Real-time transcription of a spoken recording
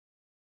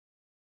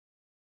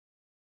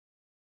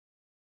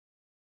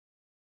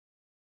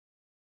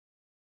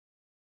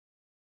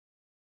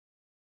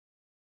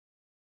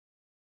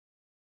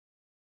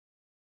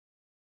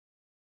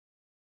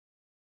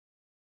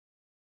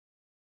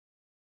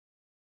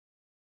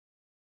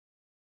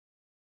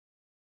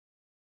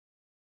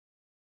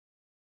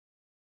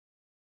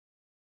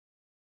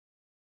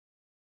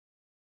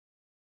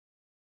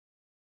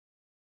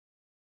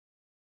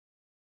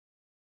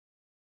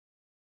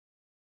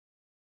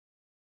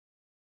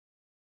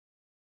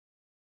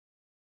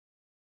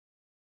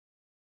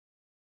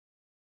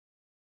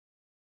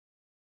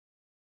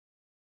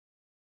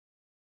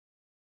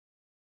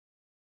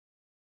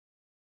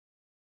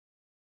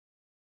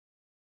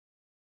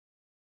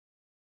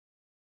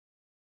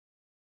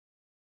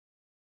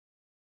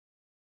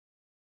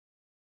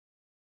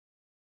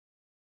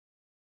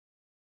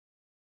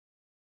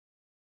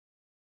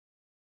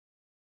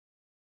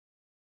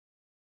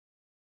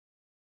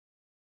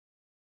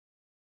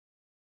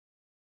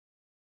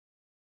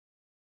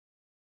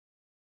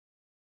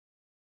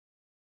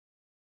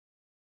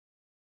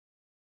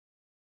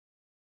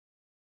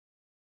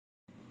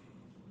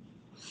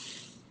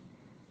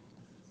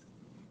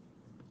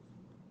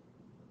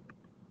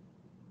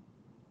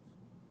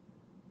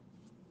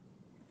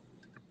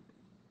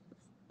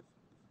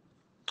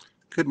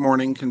Good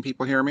morning. Can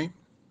people hear me?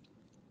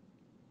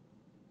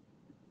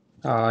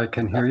 I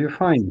can hear you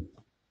fine.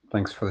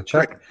 Thanks for the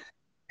check. Great.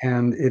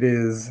 And it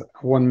is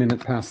 1 minute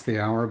past the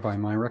hour by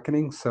my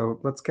reckoning, so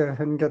let's go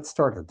ahead and get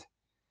started.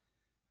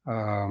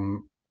 I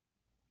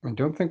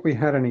don't think we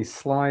had any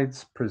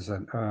slides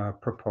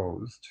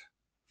proposed.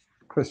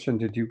 Christian,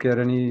 did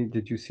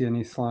you see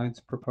any slides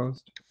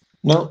proposed?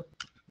 No.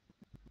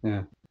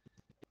 Yeah.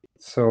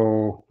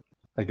 So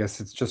I guess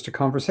it's just a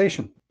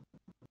conversation.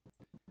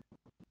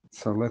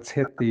 So let's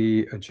hit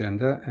the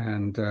agenda,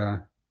 and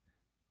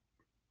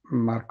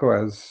Marco,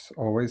 as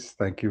always,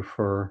 thank you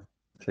for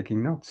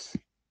taking notes.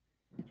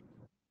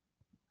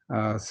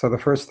 So the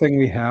first thing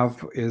we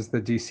have is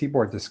the DC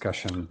board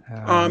discussion.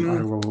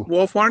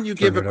 Wolf, why don't you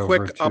give a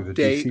quick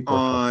update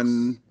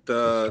on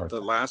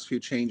the last few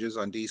changes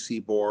on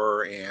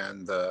DC-CBOR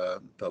and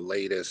the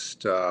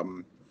latest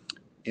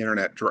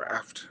internet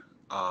draft,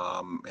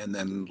 and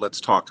then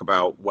let's talk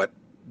about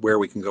where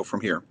we can go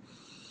from here.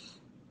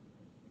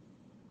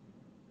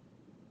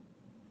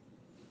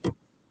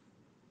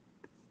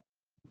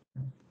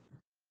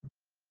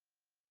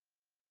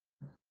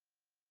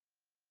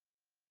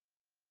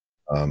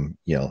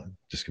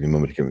 Just give me a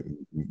moment to for me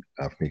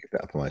to get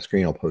that up on my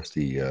screen. I'll post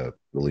the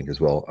link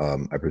as well.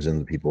 I presume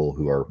the people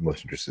who are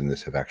most interested in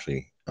this have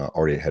actually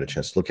already had a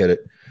chance to look at it.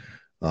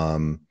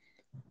 The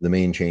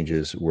main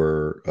changes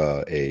were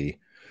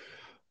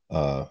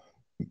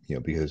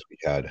because we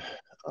had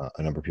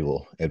a number of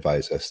people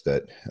advise us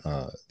that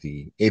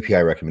the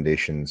API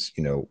recommendations,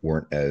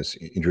 weren't as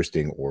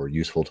interesting or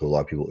useful to a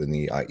lot of people in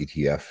the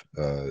IETF,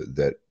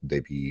 that they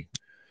be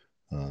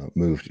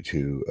moved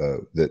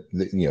to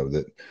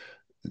that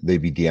they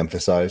be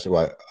de-emphasized.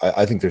 Well,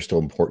 I think they're still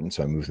important,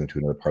 so I moved them to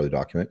another part of the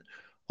document.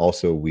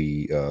 Also,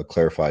 we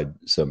clarified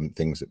some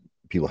things that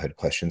people had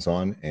questions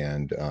on,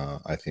 and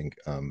I think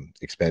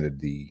expanded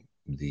the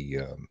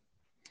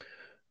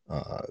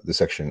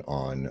section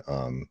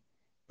on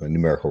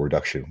numerical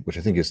reduction, which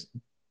I think is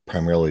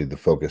primarily the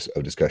focus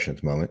of discussion at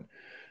the moment.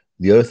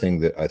 The other thing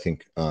that I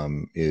think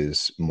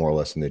is more or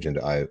less in the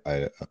agenda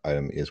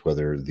item is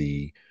whether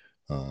the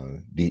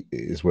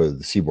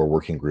CBOR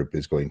working group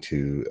is going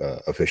to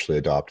officially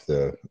adopt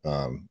the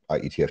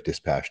IETF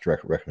dispatched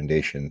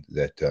recommendation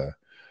that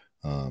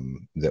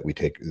we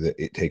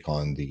take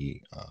on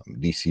the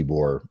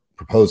DC-CBOR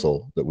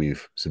proposal that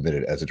we've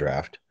submitted as a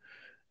draft,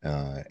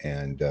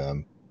 and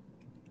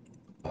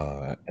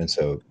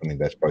so I mean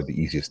that's probably the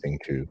easiest thing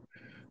to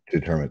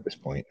determine at this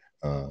point.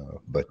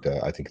 But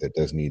I think that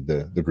does need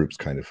the group's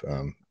kind of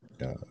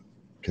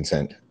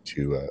consent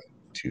to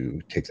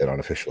take that on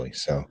officially.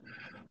 So.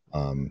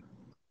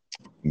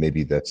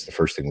 Maybe that's the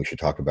first thing we should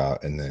talk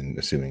about, and then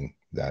assuming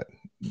that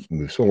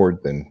moves forward,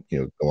 then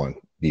go on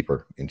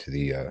deeper into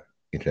the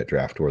internet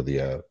draft or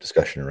the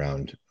discussion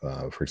around,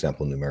 for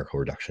example, numerical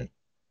reduction.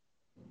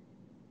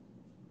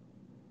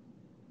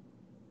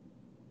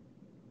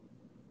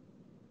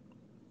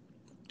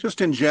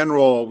 Just in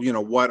general,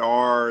 what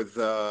are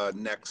the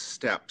next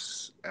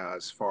steps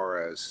as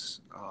far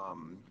as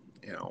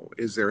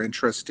is there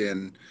interest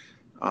in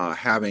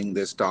having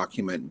this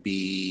document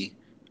be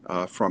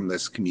from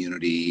this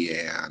community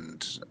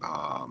and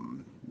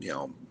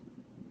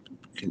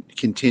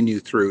continue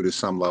through to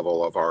some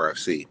level of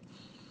RFC?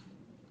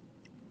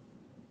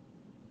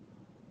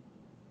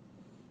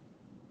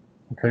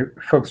 Okay,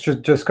 folks,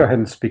 just go ahead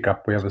and speak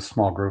up. We have a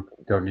small group.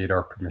 Don't need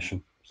our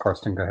permission.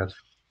 Karsten, go ahead.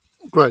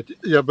 Right.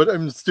 Yeah, but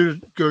I'm still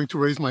going to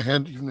raise my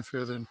hand, even if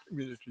I then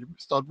immediately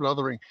start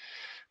blathering.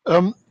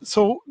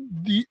 So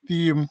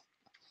the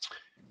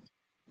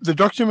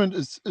document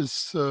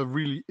is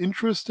really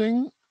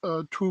interesting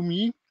to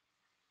me.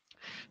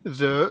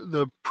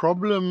 The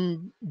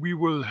problem we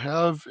will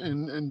have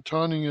in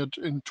turning it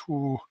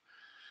into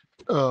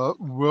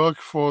work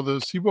for the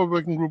CBOR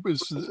working group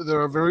is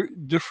there are very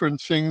different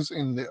things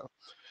in there,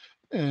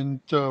 and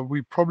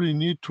we probably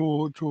need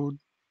to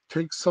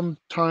take some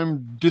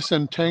time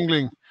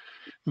disentangling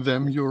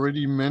them. You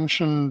already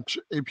mentioned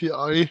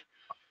API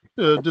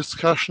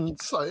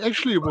discussions. I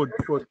actually would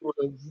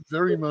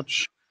very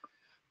much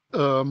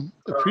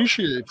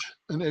appreciate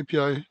an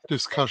API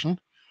discussion.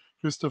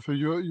 Christopher,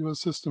 your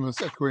system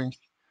is echoing.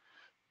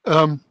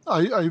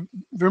 I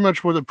very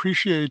much would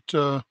appreciate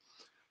an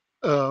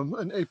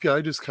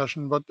API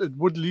discussion, but it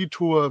would lead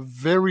to a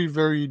very,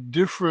 very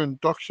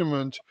different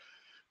document,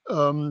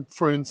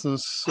 for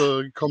instance,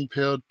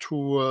 compared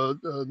to a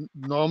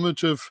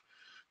normative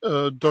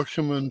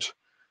document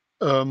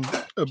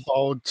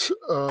about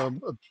a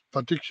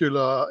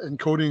particular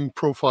encoding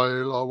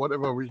profile or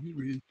whatever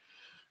we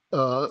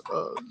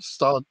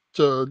start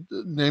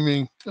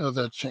naming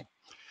that thing.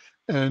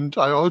 And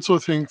I also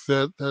think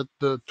that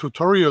the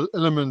tutorial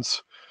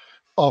elements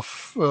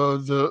of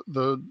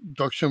the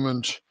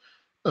document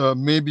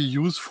may be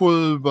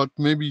useful, but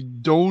maybe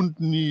don't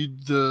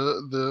need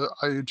the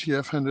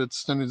IETF and its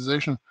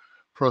standardization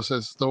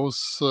process. Those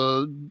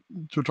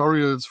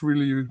tutorials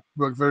really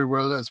work very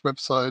well as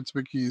websites,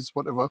 wikis,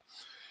 whatever.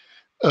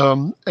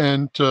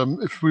 And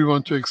if we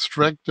want to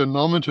extract the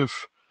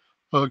normative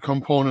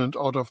component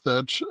out of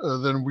that,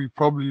 then we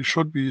probably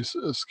should be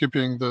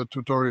skipping the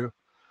tutorial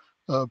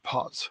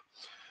parts.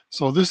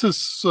 So this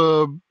is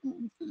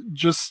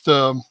just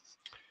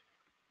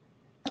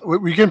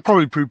we can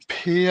probably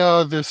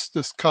prepare this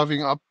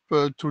carving up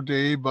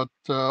today, but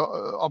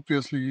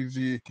obviously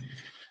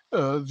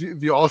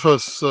the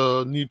authors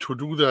need to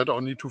do that,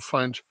 or need to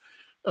find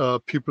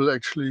people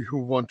actually who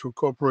want to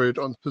cooperate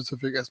on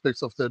specific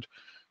aspects of that.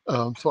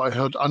 So I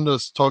heard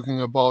Anders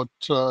talking about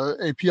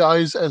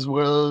APIs as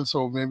well,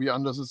 so maybe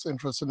Anders is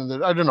interested in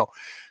that. I don't know.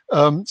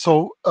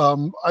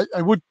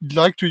 I would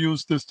like to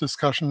use this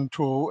discussion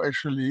to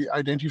actually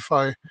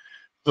identify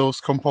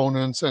those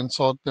components and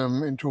sort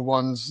them into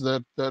ones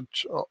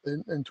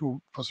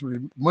into possibly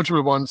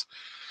multiple ones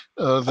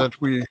that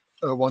we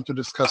want to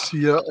discuss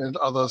here, and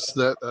others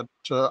that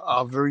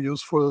are very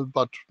useful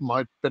but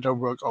might better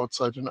work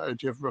outside an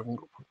IETF working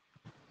group.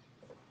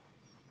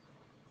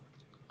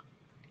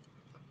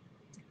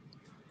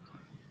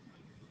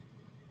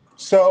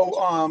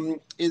 So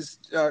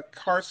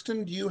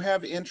Karsten, do you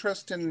have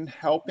interest in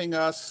helping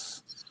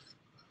us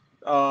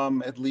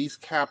at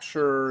least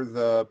capture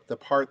the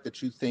part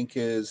that you think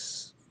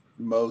is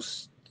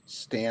most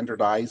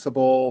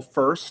standardizable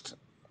first?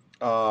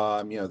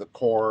 The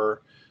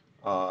core,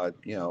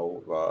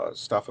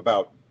 stuff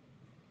about.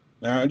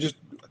 I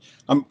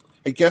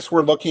guess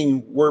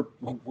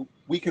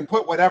we can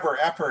put whatever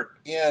effort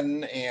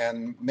in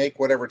and make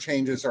whatever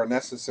changes are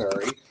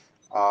necessary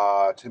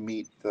to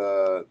meet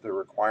the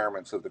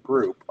requirements of the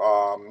group.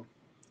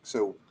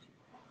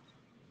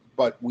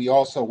 But we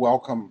also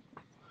welcome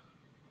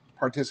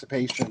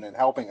participation in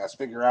helping us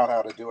figure out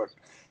how to do it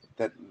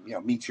that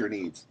meets your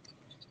needs.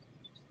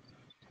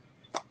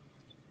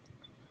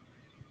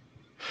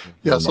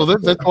 Yeah, so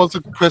that was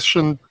a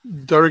question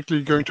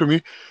directly going to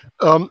me.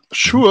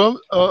 Sure,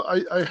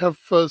 I have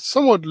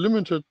somewhat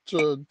limited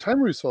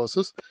time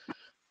resources,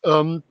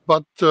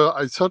 but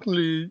I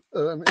certainly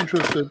am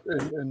interested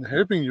in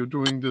helping you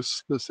doing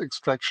this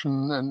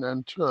extraction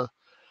and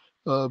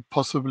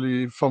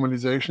possibly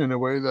formalization in a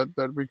way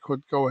that we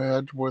could go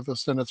ahead with a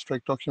standard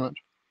Strike document.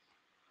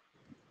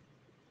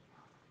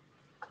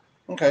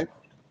 Okay.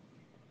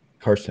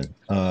 Karsten,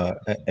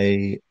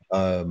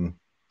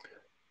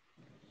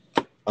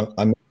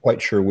 I'm not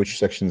quite sure which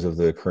sections of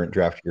the current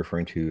draft you're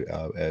referring to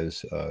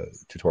as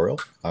tutorial.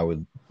 I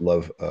would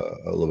love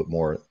a little bit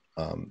more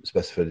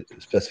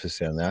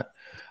specificity on that.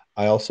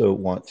 I also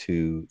want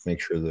to make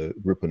sure the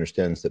group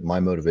understands that my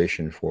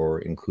motivation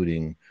for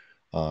including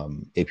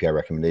API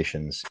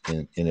recommendations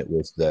in it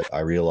was that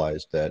I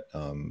realized that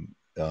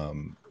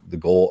the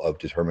goal of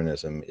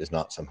determinism is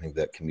not something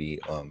that can be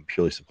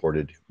purely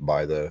supported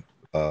by the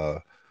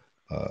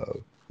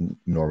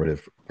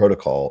normative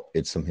protocol.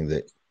 It's something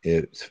that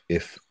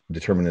if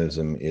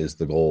determinism is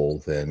the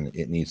goal, then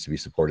it needs to be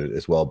supported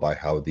as well by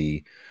how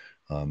the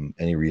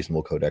any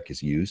reasonable codec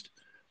is used,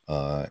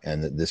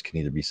 and that this can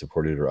either be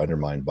supported or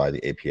undermined by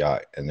the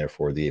API. And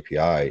therefore, the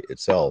API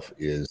itself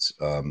is,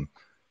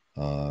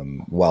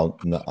 while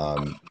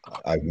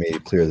I've made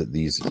it clear that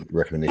these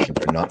recommendations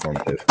are not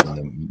normative in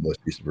the most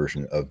recent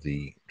version of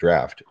the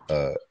draft,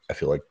 I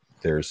feel like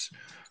there's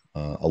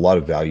a lot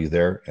of value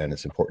there, and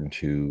it's important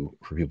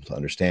for people to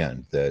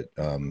understand that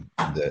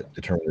that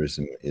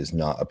determinism is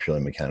not a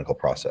purely mechanical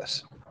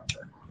process.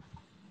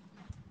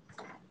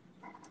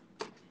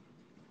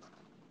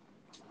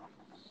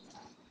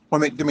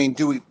 Well, I mean,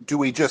 do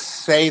we just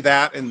say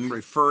that and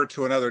refer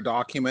to another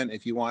document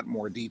if you want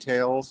more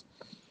details?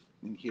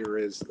 And here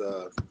is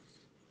the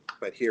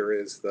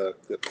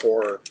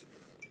core,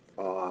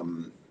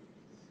 some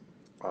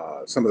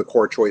of the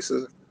core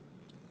choices.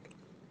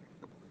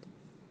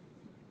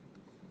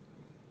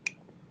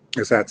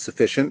 Is that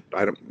sufficient?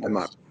 I'm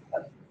not.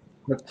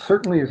 That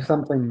certainly is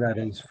something that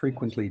is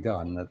frequently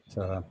done,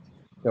 that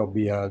there'll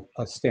be a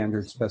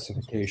standard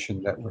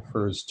specification that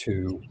refers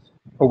to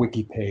a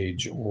wiki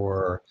page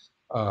or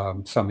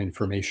some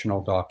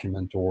informational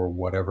document or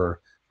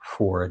whatever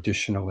for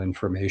additional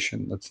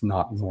information that's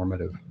not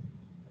normative.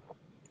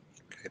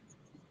 Okay.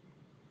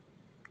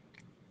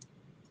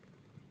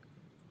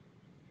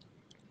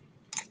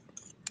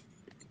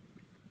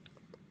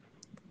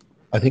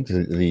 I think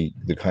the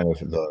kind of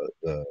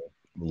the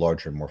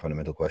larger, more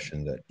fundamental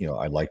question that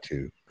I'd like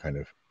to kind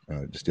of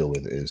just deal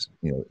with is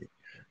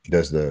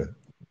does the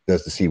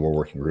CBOR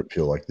working group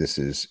feel like this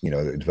is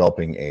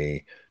developing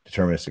a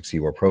deterministic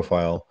CBOR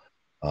profile,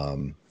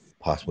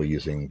 possibly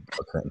using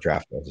our current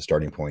draft as a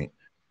starting point.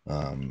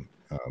 I'm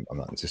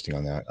not insisting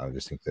on that. I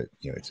just think that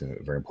it's a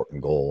very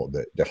important goal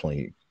that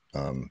definitely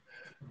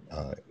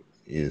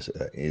is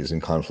in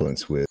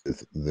confluence with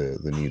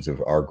the needs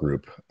of our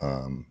group,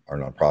 our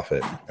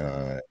nonprofit,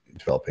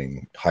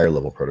 developing higher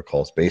level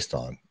protocols based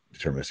on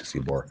deterministic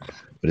CBOR.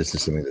 But it's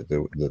just something that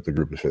the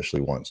group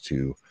officially wants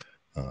to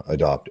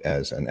adopt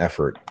as an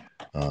effort.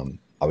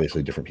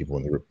 Obviously, different people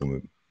in the group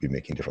will be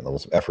making different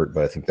levels of effort,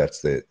 but I think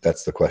that's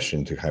the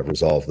question to kind of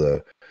resolve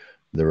the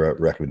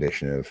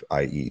recommendation of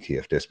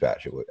IETF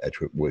dispatch,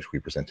 which we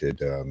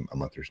presented a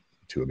month or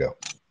two ago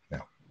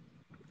now.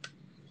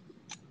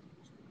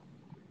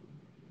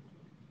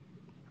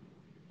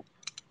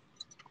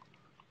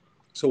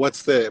 So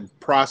what's the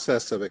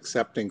process of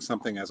accepting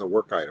something as a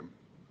work item?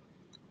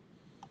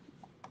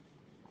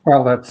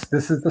 Well,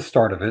 this is the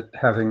start of it,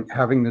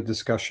 having the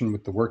discussion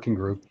with the working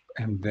group,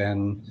 and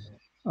then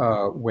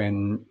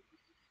when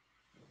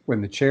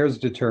the chairs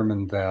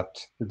determine that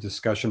the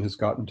discussion has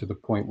gotten to the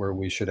point where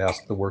we should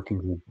ask the working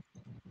group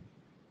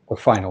the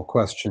final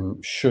question,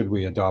 should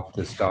we adopt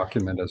this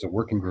document as a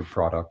working group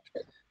product,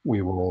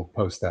 we will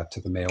post that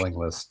to the mailing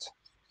list.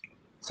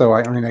 So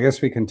I mean, I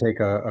guess we can take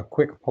a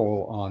quick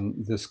poll on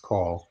this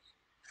call.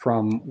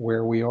 From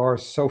where we are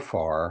so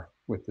far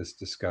with this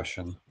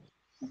discussion,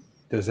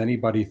 does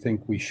anybody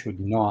think we should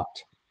not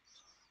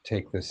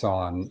take this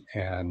on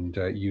and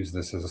use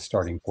this as a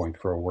starting point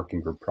for a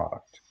working group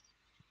product?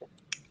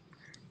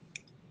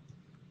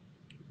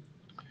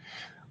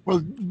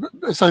 Well,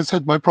 as I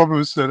said, my problem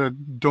is that I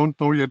don't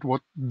know yet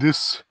what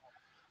this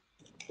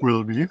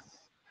will be.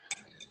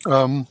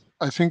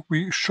 I think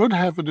we should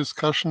have a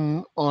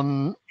discussion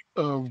on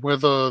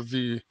whether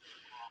the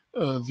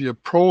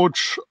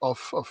approach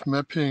of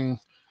mapping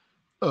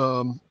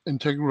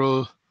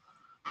integral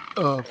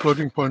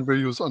floating point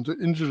values onto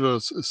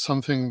integers is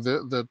something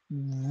that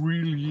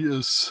really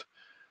is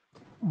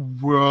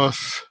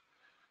worth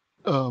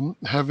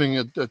having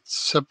a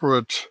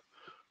separate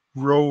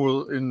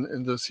role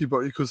in the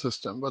CBOR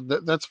ecosystem.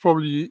 But that's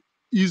probably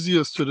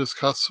easiest to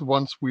discuss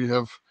once we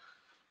have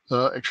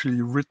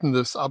actually written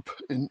this up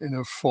in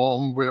a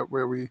form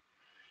where we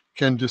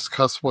can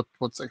discuss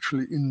what's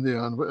actually in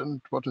there and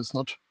what is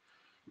not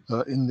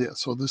in there.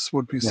 So this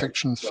would be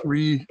section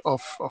 3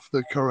 of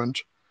the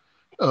current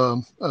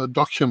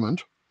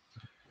document.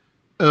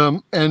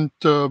 And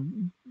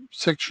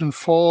section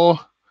 4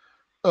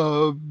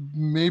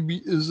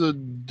 maybe is a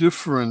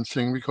different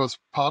thing, because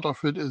part of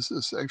it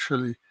is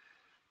actually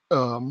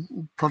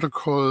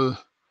protocol,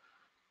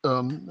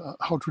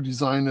 how to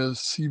design a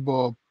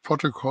CBOR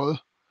protocol,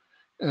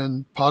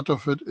 and part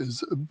of it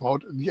is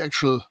about the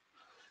actual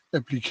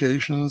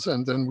applications,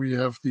 and then we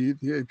have the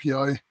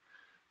API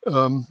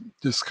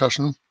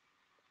discussion.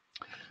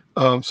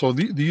 So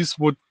these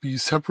would be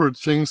separate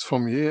things for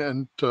me,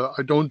 and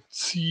I don't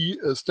see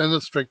a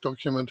standards track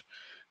document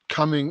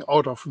coming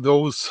out of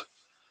those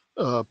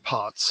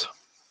parts.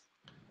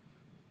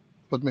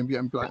 But maybe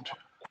I'm blind.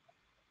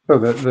 So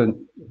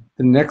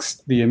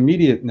the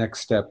immediate next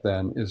step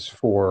then is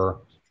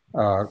for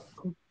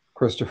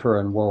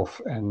Christopher and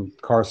Wolf and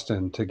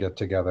Karsten to get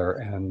together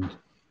and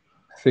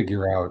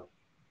figure out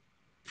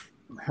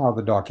how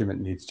the document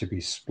needs to be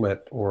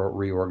split or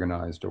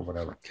reorganized or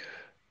whatever.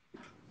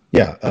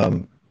 Yeah.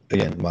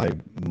 Again, my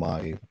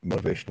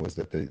motivation was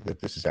that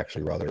this is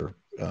actually rather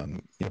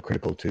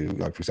critical to,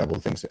 like, for example,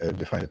 things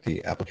defined at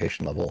the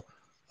application level.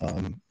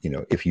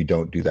 If you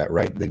don't do that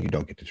right, then you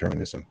don't get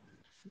determinism.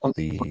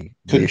 The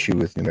issue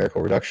with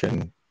numerical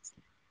reduction.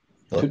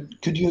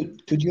 Could you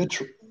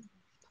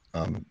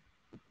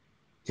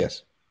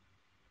yes.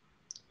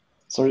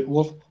 Sorry,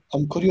 Wolf.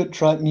 Could you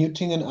try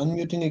muting and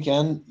unmuting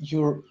again?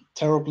 You're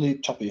terribly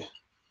choppy.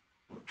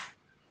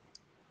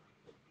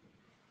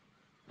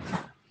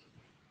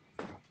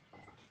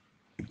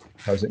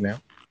 How's it now?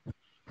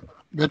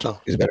 Better.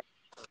 Is it better?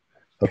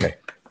 Okay.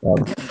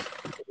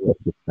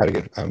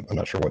 Again, I'm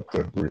not sure what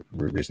the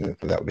reason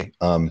for that would be.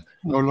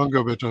 No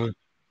longer better.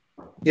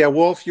 Yeah,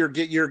 Wolf,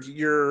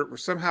 you're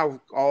somehow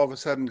all of a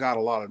sudden got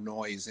a lot of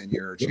noise in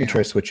your channel. Let me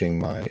try switching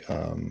my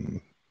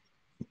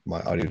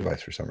my audio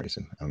device for some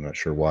reason. I'm not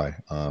sure why.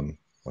 1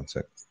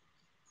 sec.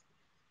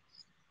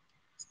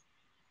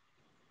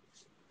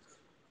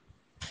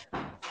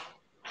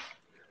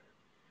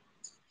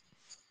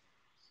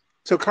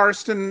 So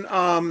Karsten,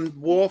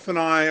 Wolf and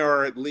I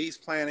are at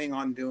least planning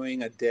on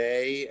doing a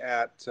day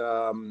at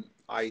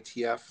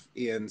IETF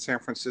in San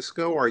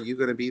Francisco. Are you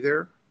going to be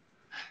there?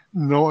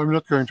 No, I'm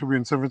not going to be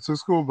in San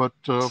Francisco, but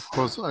of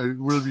course I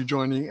will be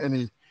joining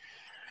any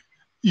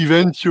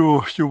event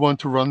you want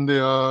to run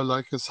there,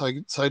 like a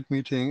side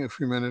meeting, if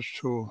we manage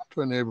to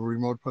enable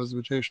remote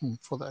participation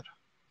for that.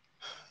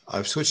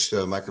 I've switched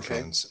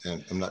microphones,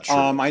 and I'm not sure.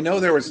 I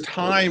know there was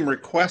time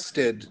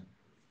requested.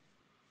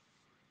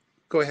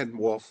 Go ahead,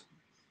 Wolf.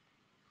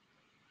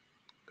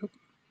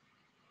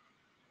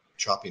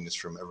 Choppiness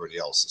from everybody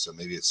else, so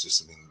maybe it's just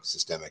something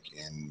systemic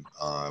in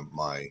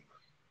my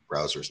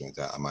browser or something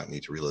like that. I might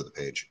need to reload the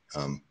page.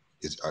 Can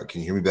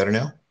you hear me better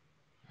now?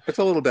 It's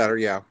a little better,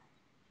 yeah.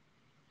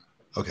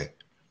 Okay.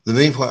 The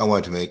main point I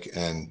wanted to make,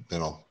 and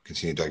then I'll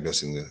continue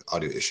diagnosing the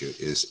audio issue,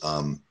 is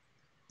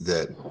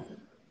that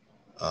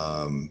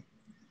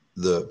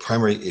the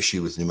primary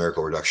issue with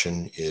numerical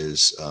reduction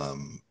is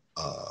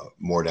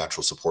more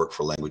natural support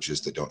for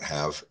languages that don't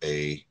have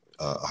a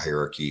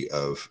hierarchy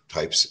of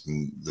types.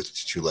 And the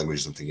two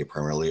languages I'm thinking of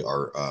primarily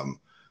are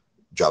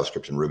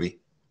JavaScript and Ruby,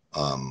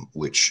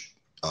 which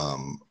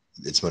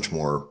it's much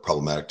more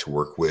problematic to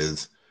work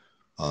with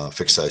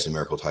fixed size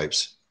numerical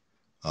types.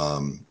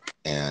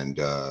 And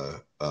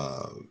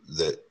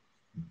that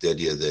the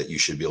idea that you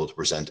should be able to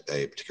present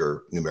a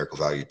particular numerical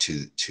value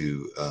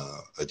to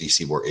a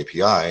DCBOR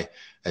API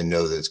and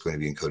know that it's going to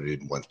be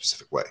encoded in one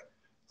specific way,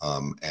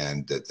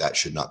 and that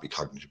should not be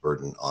cognitive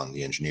burden on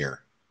the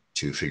engineer.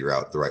 to figure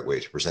out the right way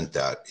to present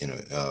that in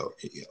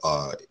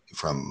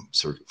from,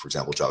 for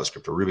example,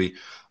 JavaScript or Ruby,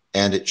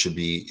 and it should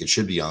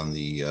be on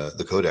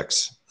the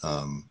codex.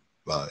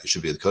 It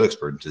should be the codex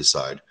burden to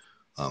decide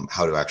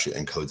how to actually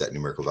encode that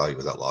numerical value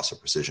without loss of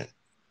precision.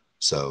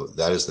 So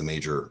that is the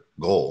major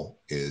goal,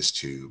 is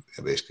to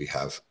basically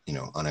have,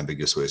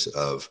 unambiguous ways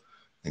of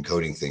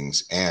encoding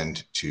things,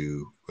 and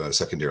to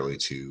secondarily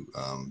to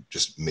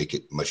just make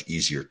it much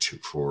easier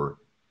for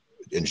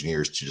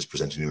engineers to just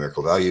present a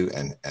numerical value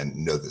and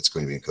know that it's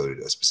going to be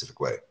encoded a specific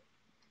way.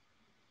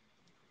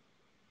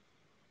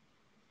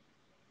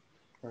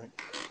 Right.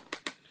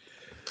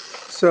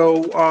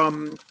 So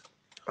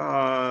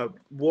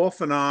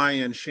Wolf and I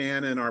and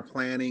Shannon are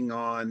planning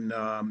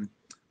on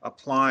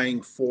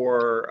applying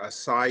for a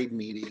side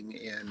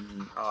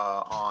meeting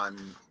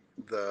on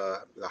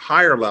the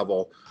higher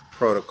level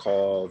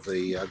protocol,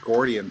 the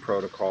Gordian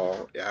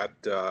protocol, at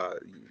the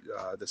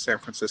San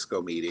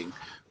Francisco meeting.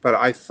 But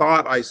I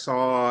thought I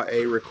saw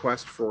a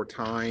request for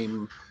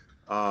time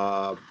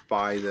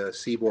by the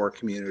CBOR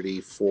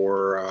community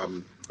for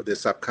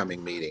this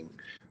upcoming meeting.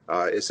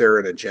 Is there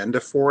an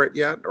agenda for it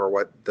yet, or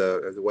what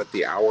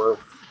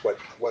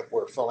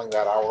we're filling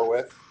that hour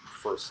with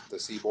for the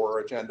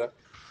CBOR agenda?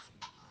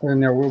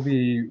 And there we'll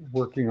be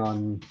working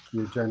on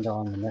the agenda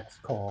on the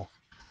next call.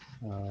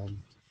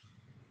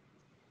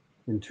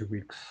 In 2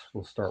 weeks,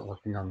 we'll start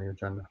working on the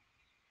agenda.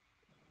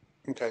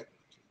 Okay.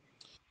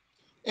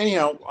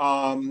 Anyhow,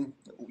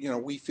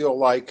 we feel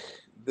like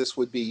this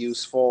would be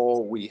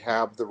useful. We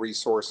have the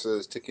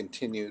resources to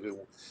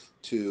continue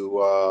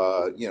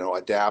to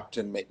adapt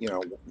and make,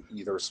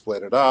 either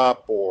split it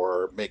up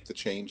or make the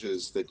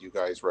changes that you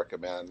guys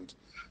recommend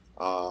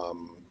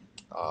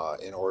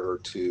in order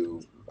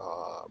to,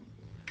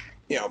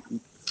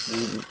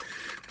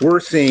 we're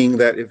seeing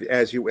that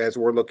as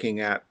we're looking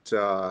at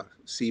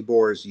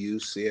CBOR's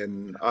use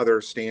in other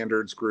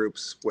standards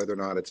groups, whether or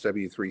not it's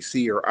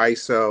W3C or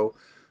ISO,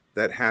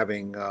 that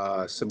having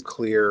some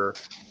clear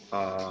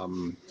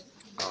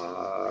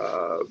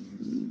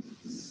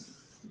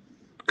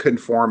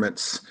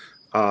conformance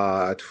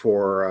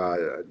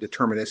for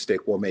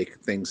deterministic will make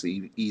things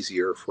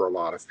easier for a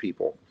lot of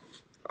people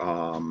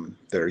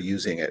that are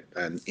using it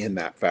and in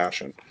that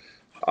fashion.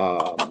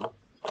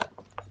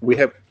 We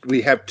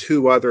have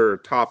two other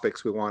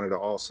topics we wanted to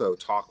also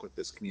talk with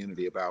this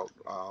community about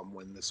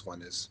when this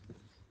one is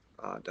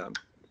done.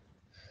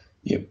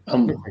 Yeah.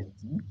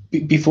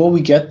 Before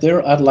we get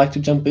there, I'd like to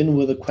jump in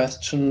with a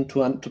question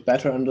to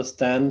better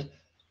understand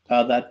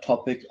that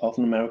topic of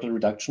numerical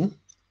reduction.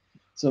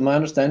 So my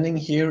understanding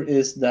here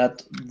is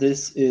that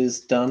this is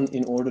done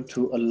in order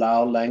to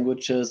allow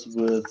languages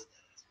with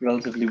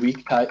relatively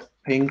weak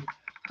typing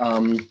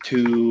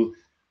to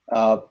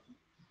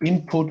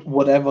input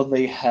whatever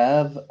they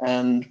have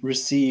and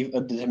receive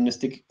a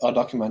deterministic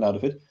document out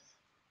of it.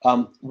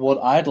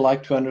 What I'd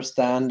like to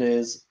understand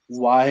is,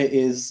 why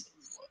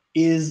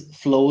is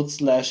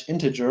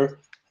float/integer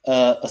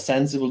a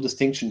sensible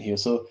distinction here?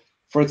 So,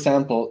 for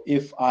example,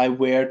 if I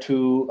were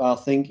to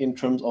think in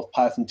terms of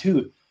Python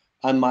 2,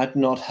 I might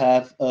not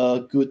have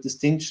a good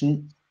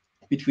distinction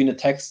between a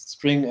text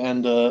string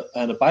and a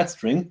byte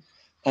string,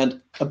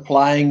 and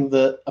applying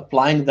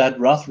that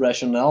Roth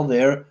rationale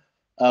there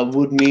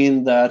would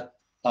mean that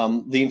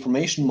the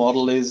information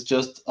model is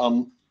just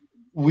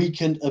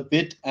weakened a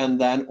bit,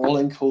 and then all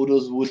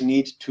encoders would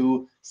need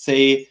to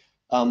say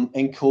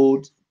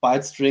encode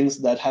byte strings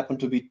that happen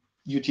to be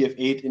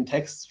UTF-8 in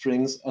text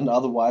strings and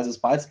otherwise as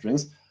byte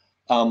strings,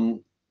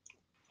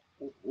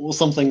 or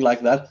something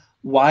like that.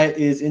 Why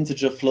is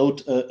integer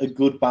float a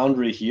good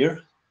boundary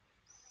here?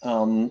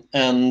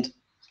 And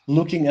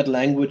looking at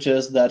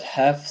languages that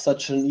have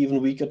such an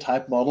even weaker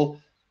type model,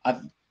 I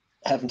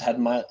haven't had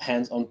my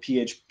hands on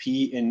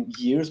PHP in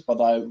years, but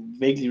I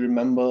vaguely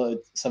remember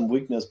some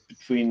weakness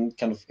between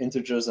kind of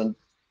integers and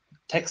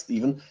text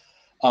even.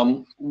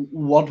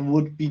 What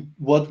would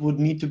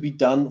need to be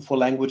done for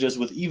languages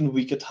with even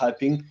weaker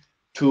typing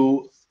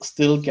to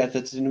still get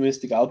the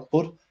deterministic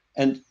output?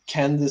 And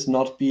can this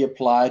not be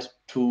applied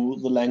to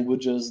the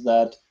languages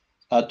that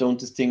don't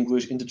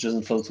distinguish integers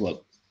and floats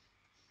well?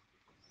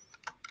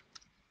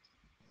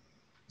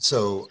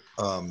 So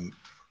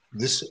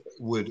this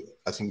would,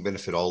 I think,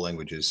 benefit all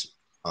languages,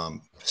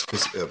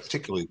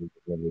 particularly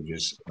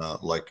languages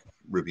like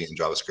Ruby and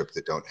JavaScript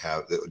that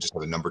just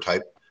have a number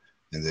type,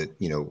 and that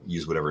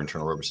use whatever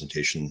internal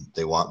representation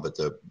they want, but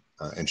the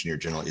engineer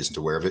generally isn't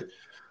aware of it.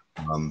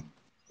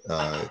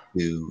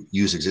 To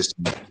use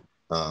existing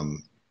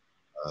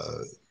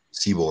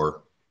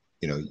CBOR,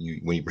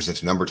 when you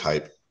present a number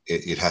type,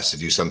 it has to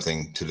do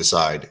something to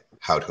decide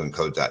how to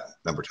encode that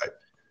number type.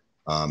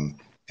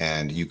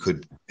 And you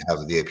could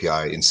have the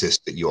API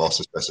insist that you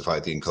also specify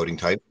the encoding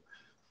type.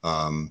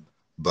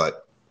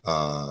 But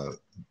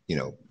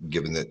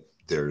given that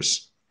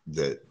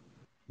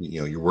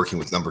you're working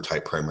with number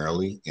type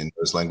primarily in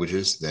those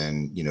languages,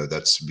 then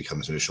that's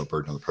becomes an additional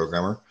burden on the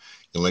programmer.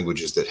 In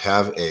languages that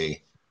have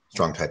a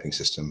strong typing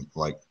system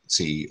like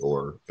C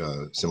or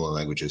similar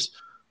languages,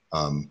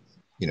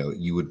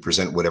 you would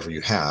present whatever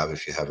you have.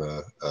 If you have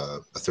a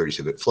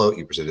 32-bit float,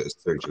 you present it as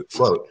a 32-bit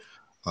float.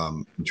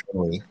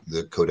 Internally,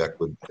 the codec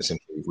would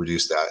essentially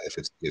reduce that. If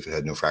it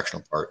had no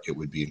fractional part, it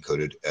would be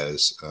encoded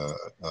as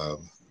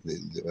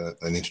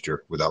an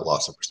integer without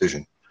loss of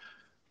precision,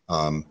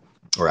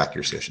 or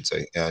accuracy, I should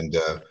say. And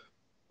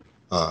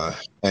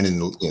in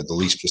the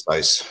least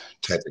precise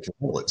type that can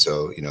handle it.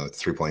 So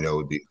 3.0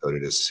 would be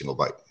encoded as a single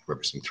byte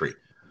representing 3.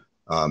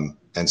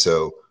 And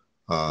so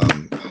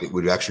it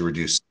would actually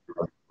reduce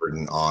the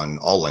burden on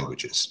all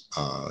languages.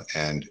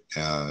 And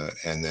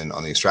then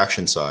on the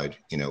extraction side,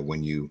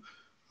 when you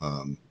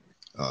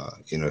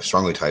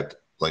strongly typed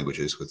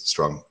languages with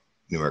strong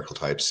numerical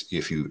types,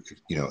 if you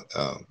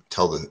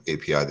tell the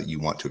API that you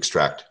want to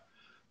extract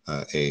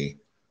say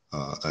a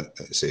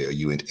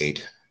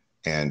uint8,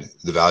 and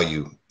the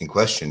value in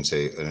question,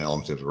 say an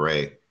element of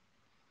array,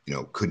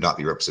 could not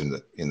be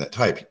represented in that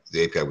type,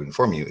 the API would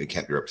inform you it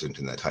can't be represented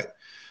in that type.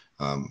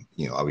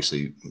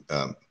 Obviously,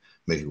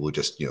 many people would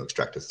just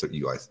extract a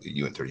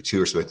uint32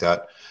 or something like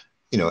that,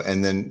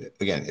 and then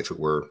again, if it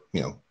were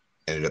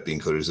ended up being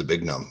coded as a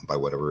big num by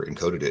whatever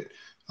encoded it,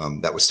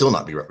 that would still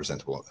not be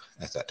representable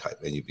at that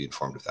type, and you'd be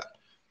informed of that.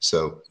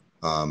 So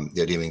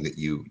the idea being that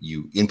you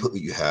input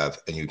what you have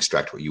and you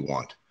extract what you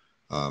want.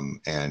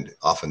 And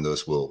often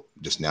those will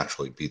just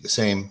naturally be the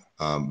same.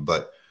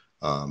 But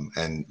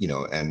in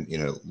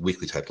a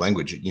weakly typed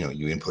language,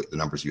 you input the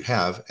numbers you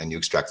have and you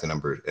extract the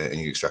number and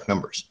you extract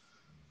numbers.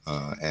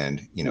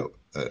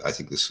 I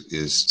think this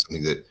is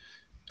something that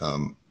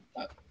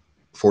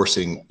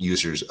forcing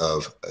users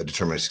of a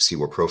deterministic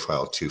CBOR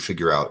profile to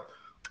figure out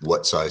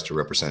what size to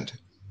represent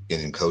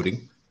in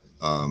encoding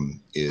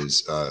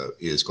is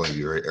going to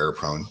be very error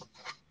prone.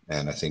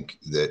 And I think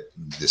that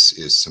this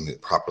is something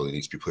that properly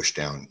needs to be pushed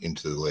down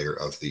into the layer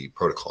of the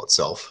protocol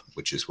itself,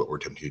 which is what we're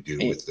attempting to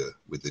do with the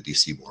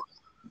DCBOR.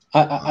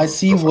 I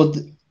see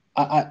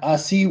I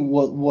see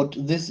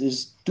what this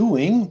is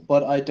doing,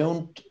 but I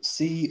don't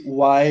see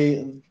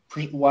why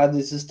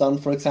this is done.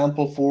 For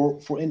example,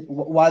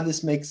 why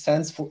this makes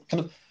sense for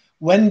kind of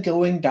when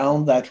going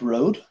down that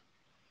road.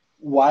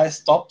 Why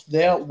stop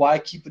there? Why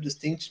keep a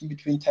distinction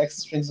between text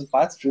strings and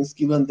byte strings,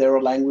 given there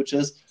are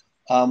languages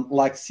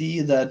like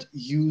C that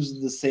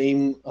use the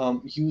same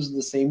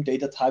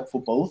data type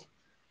for both?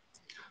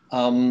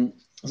 So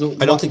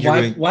I don't think you're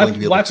going to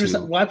be able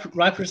to. Why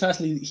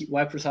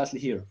precisely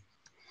here?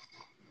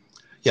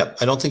 Yeah,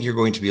 I don't think you're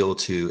going to be able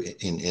to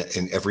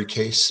in every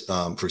case.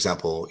 For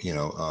example,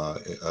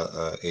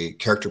 a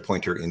character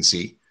pointer in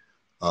C,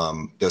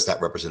 does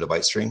that represent a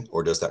byte string,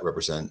 or does that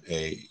represent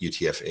a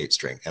UTF-8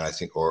 string? And I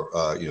think, or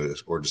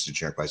just a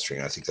generic byte string.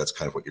 And I think that's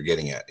kind of what you're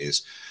getting at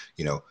is,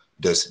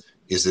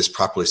 is this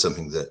properly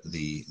something that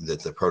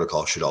the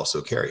protocol should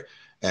also carry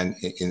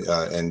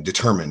and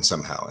determine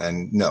somehow?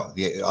 And no,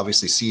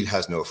 obviously C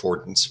has no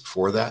affordance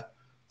for that,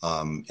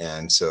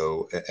 and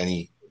so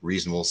any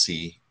reasonable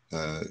C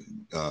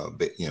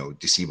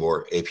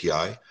DCBOR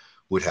API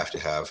would have to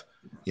have,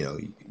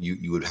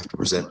 you would have to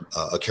present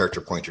a character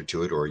pointer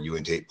to it or a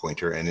uint8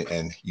 pointer,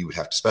 and you would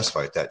have to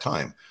specify at that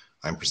time,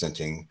 I'm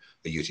presenting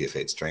a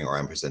UTF-8 string or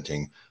I'm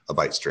presenting a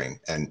byte string,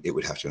 and it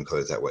would have to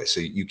encode it that way. So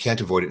you can't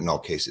avoid it in all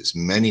cases.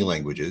 Many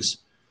languages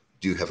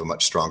do have a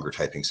much stronger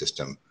typing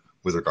system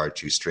with regard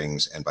to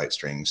strings and byte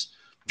strings,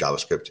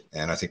 JavaScript,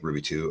 and I think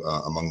Ruby too,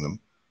 among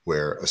them,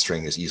 where a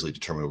string is easily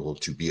determinable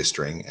to be a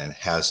string and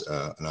has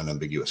an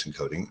unambiguous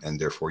encoding, and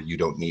therefore you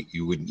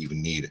wouldn't even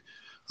need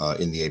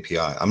in the API.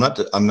 I'm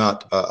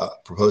not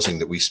proposing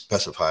that we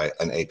specify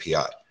an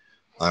API.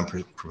 I'm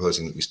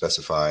proposing that we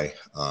specify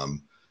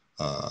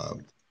and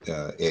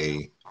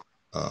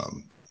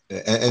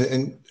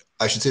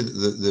I should say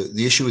that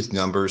the issue with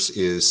numbers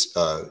is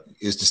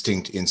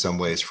distinct in some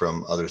ways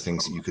from other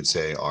things that you could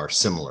say are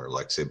similar,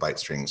 like say byte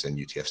strings and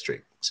UTF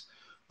strings.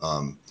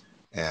 But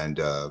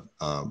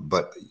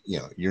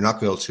you're not going to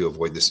be able to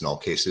avoid this in all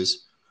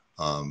cases.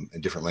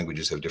 And different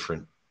languages have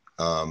different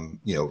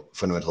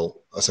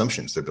fundamental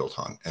assumptions they're built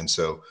on. And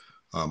so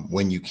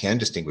when you can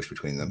distinguish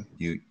between them,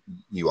 you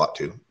ought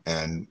to.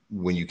 And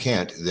when you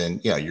can't, then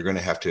you're going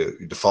to have to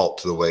default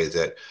to the way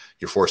that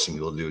you're forcing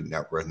people to do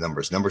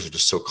numbers. Numbers are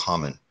just so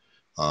common.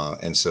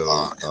 And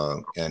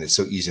it's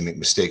so easy to make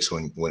mistakes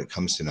when it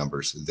comes to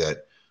numbers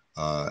that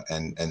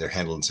and they're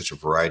handled in such a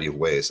variety of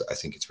ways. I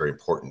think it's very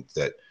important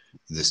that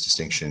this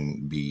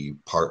distinction be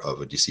part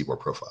of a DCBOR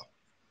profile.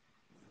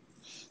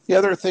 The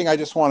other thing I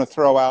just want to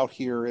throw out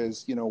here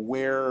is,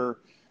 where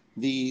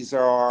these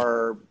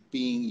are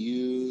being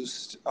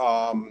used,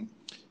 there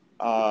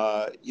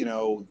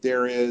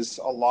is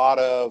a lot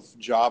of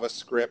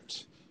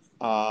JavaScript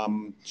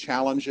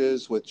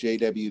challenges with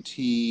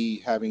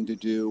JWT having to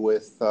do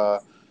with,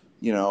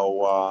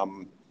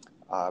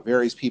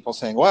 various people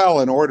saying,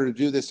 well, in order to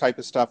do this type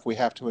of stuff, we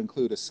have to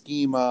include a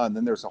schema, and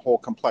then there's a whole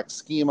complex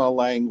schema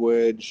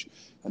language,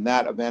 and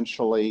that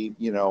eventually,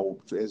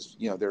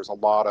 there's a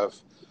lot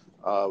of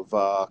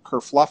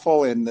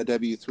kerfluffle in the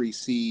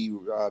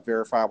W3C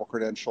verifiable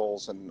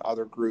credentials and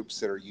other groups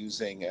that are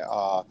using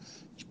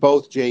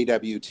both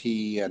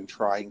JWT and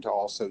trying to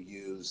also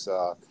use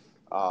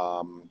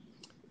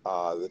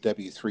the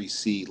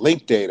W3C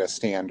linked data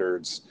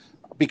standards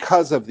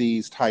because of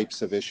these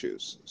types of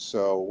issues.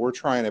 So we're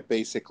trying to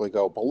basically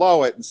go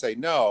below it and say,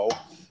 no,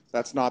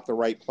 that's not the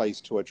right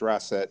place to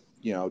address it.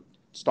 You know,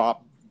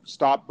 stop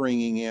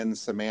bringing in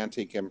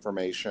semantic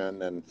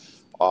information and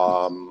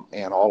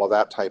all of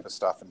that type of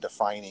stuff, and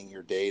defining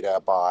your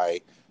data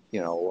by,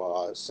 you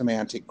know,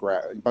 semantic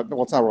graph. But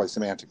well, it's not really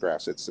semantic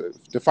graphs. It's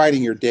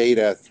defining your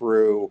data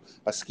through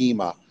a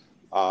schema.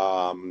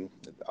 You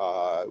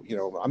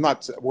know,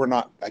 we're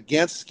not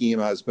against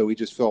schemas, but we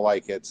just feel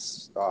like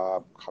it's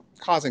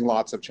causing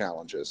lots of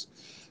challenges.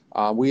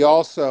 We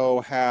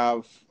also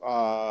have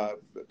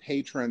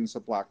patrons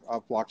of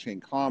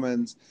Blockchain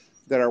Commons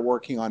that are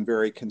working on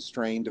very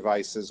constrained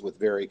devices with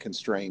very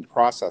constrained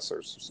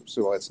processors.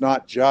 So it's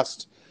not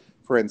just,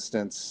 for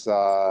instance,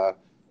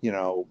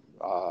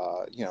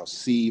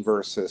 C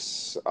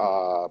versus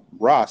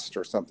Rust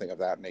or something of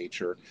that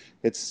nature.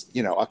 It's,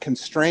 you know, a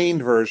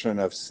constrained version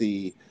of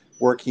C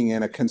working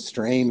in a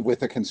constrained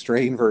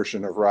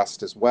version of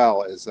Rust as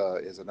well is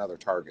another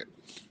target.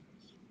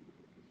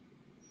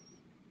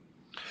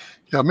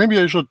 Yeah, maybe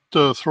I should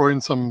throw in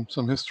some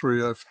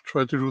history. I've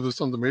tried to do this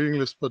on the mailing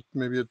list, but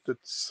maybe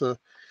it's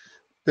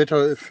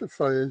better if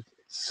I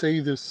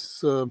say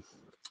this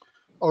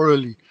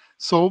orally.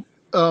 So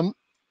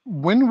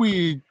when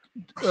we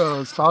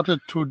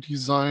started to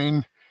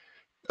design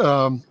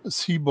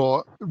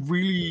CBOR,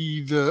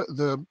 really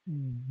the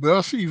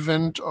birth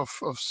event of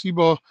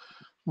CBOR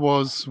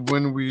was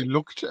when we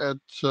looked at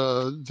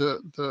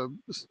the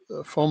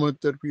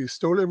format that we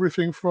stole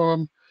everything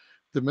from,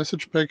 the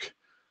message pack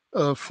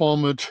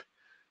format,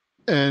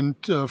 and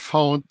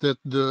found that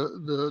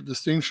the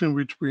distinction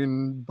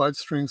between byte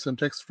strings and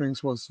text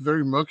strings was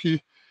very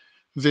murky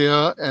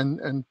there,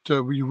 and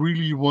we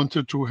really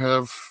wanted to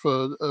have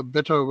a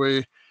better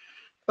way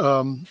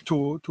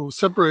to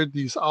separate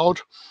these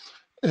out.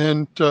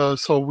 And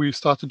so we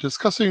started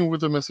discussing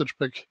with the message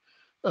pack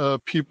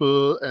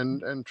people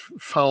and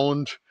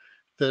found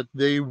that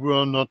they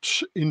were not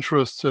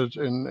interested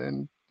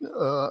in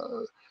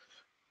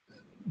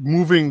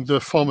moving the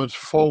format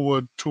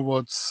forward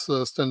towards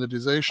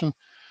standardization.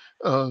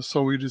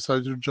 So we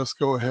decided to just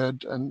go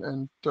ahead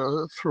and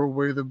throw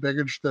away the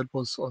baggage that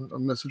was on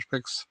message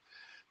pack's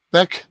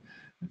back.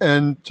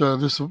 And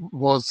this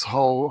was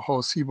how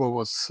CBOR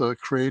was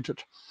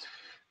created.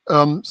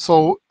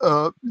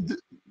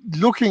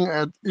 Looking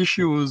at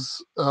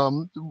issues,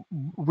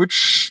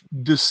 which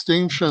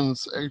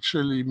distinctions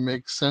actually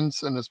make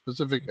sense in a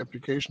specific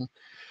application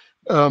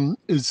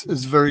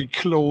is very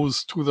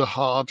close to the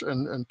heart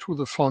and to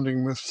the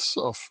founding myths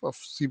of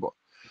CBOR.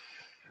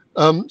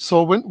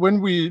 So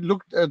when we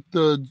looked at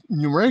the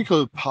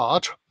numerical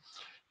part,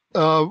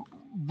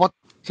 what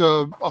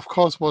of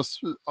course was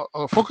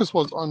our focus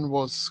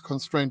was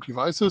constrained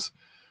devices.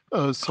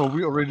 So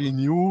we already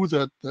knew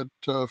that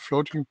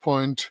floating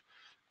point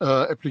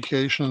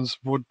applications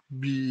would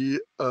be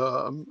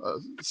a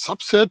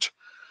subset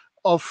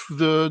of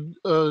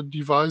the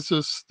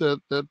devices that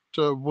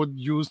would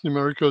use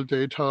numerical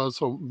data.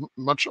 So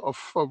much of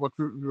what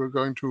we were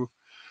going to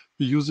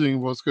be using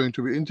was going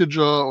to be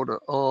integer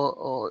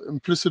or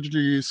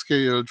implicitly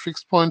scaled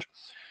fixed point.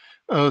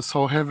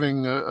 So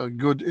having a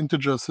good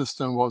integer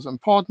system was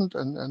important,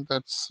 and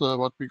that's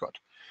what we got.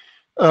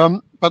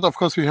 But of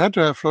course, we had to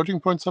have floating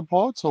point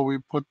support, so we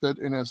put that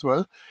in as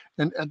well.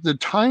 And at the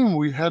time,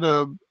 we had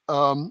a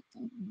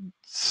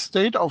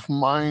state of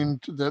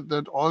mind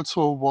that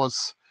also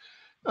was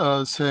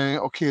saying,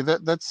 okay,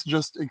 that's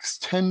just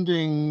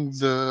extending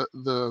the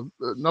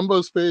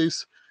number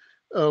space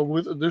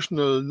with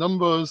additional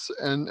numbers,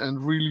 and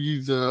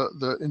really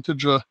the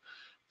integer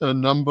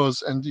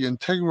numbers and the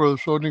integral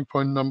floating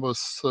point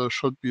numbers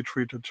should be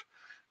treated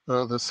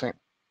the same.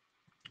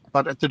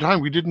 But at the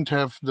time, we didn't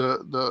have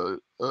the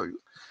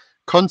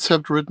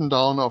concept written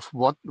down of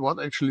what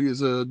actually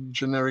is a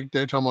generic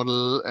data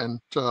model and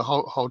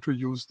how to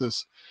use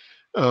this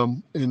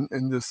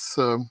in this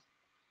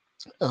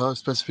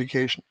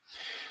specification.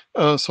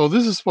 So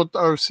this is what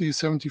RFC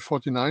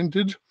 7049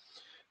 did.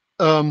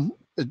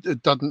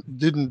 It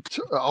didn't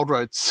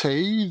outright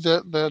say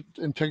that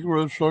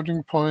integral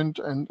floating point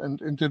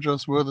and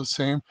integers were the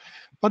same,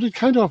 but it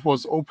kind of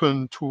was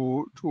open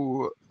to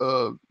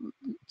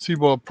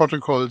CBOR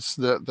protocols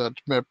that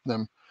mapped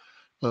them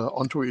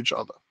onto each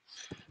other.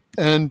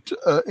 And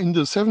in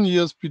the 7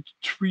 years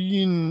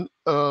between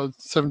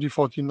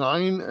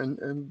 7049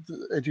 and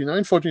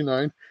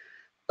 8949,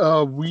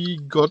 we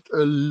got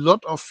a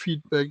lot of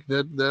feedback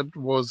that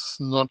was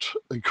not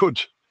a good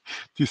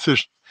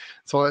decision.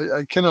 So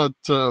I cannot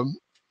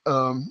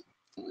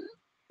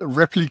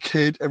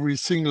replicate every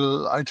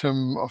single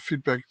item of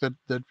feedback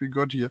that we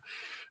got here.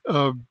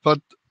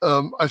 But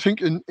I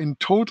think in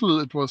total,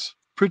 it was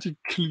pretty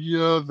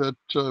clear that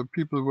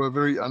people were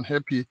very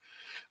unhappy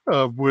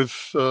with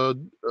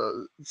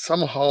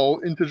somehow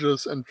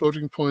integers and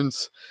floating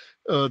points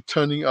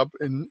turning up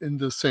in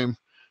the same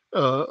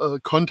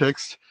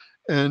context,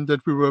 and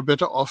that we were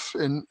better off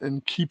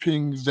in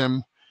keeping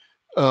them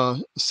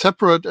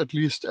separate, at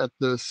least at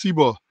the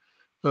CBOR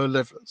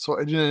level. So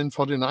 89 and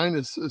 49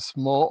 is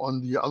more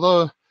on the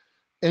other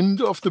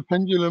end of the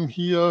pendulum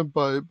here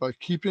by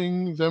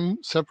keeping them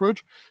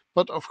separate.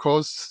 But of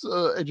course,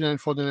 89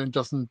 and 49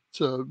 doesn't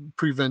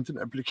prevent an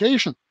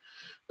application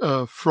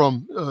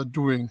from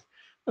doing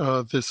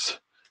this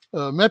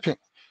mapping.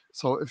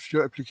 So if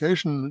your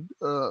application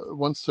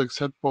wants to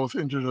accept both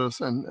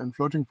integers and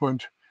floating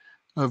point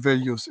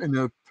values in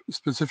a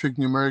specific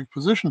numeric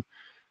position,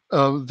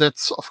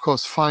 that's of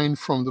course fine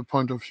from the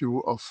point of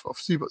view of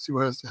CBOR.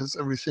 CBOR has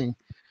everything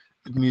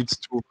it needs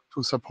to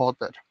support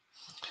that.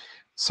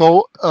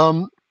 So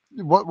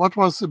what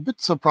was a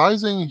bit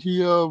surprising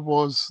here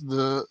was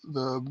the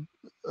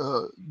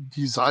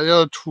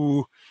desire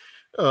to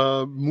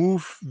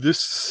move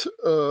this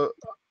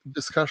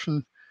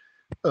discussion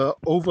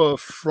over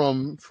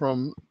from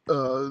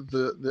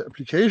the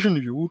application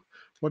view.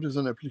 What is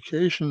an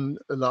application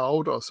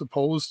allowed or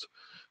supposed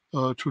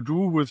to do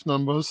with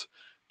numbers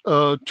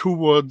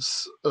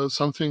towards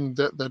something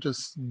that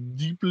is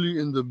deeply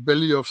in the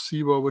belly of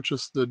CBOR, which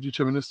is the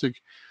deterministic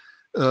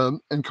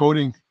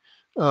encoding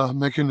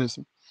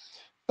mechanism.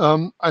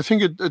 I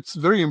think it's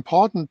very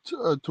important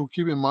to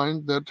keep in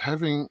mind that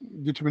having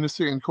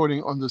deterministic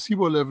encoding on the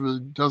CBOR level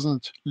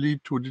doesn't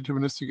lead to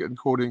deterministic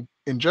encoding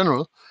in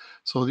general.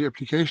 So the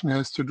application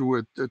has to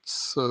do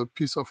its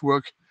piece of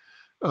work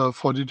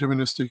for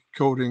deterministic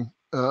coding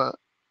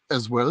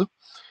as well.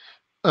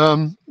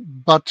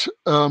 But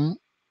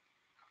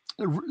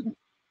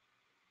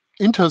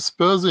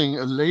interspersing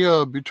a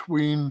layer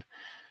between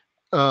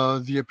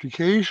the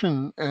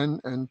application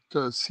and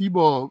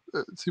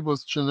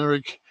CBOR's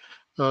generic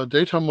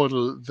data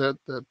model that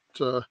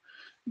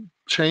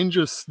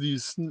changes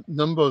these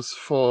numbers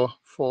for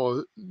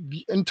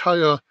the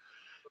entire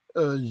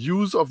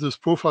use of this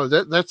profile,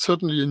 that's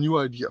certainly a new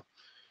idea.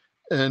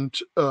 And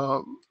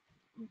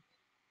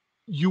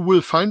you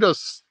will find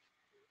us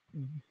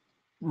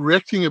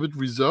reacting a bit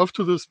reserved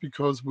to this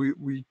because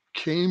we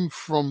came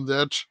from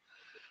that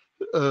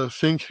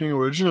thinking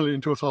originally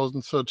in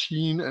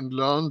 2013 and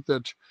learned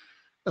that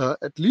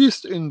at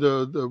least in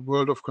the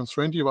world of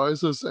constraint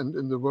devices and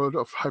in the world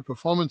of high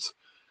performance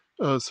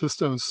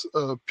systems,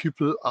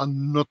 people are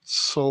not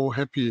so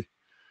happy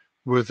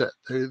with that.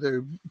 They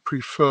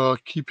prefer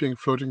keeping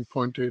floating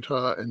point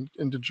data and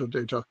integer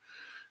data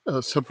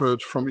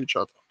separate from each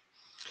other.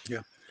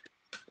 Yeah.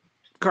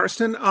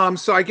 Karsten,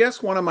 so I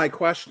guess one of my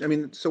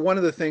questions, so one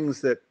of the things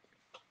that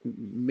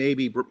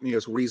maybe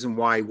is the reason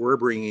why we're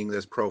bringing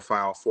this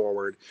profile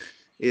forward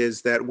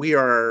is that we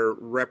are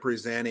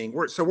representing,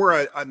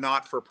 we're a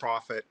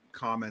not-for-profit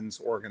commons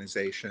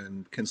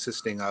organization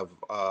consisting of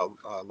a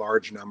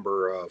large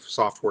number of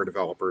software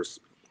developers.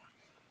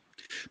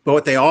 But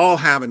what they all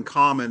have in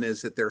common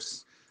is that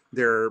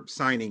they're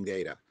signing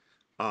data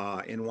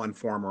in one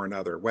form or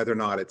another, whether or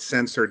not it's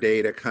sensor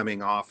data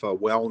coming off a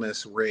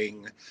wellness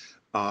ring,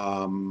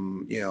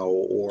 or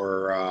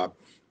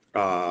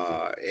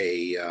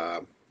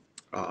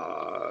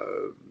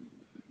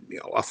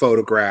a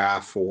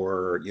photograph,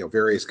 or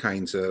various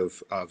kinds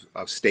of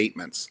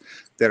statements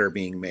that are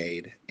being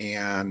made,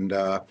 and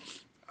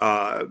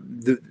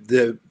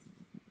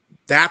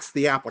that's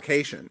the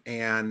application.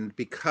 And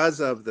because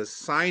of the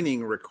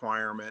signing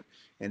requirement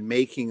and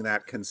making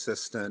that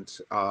consistent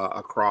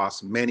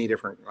across many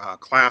different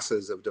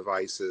classes of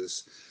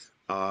devices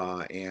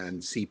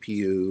and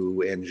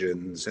CPU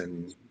engines,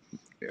 and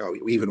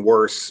even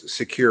worse,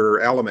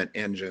 secure element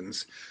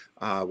engines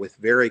with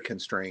very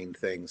constrained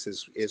things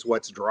is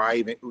what's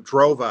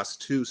drove us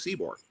to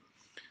CBOR.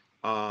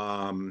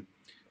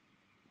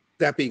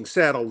 That being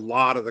said, a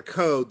lot of the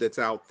code that's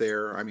out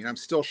there, I'm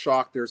still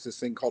shocked there's this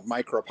thing called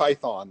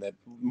MicroPython that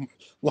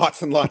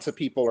lots and lots of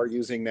people are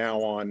using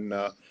now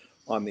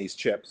on these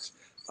chips.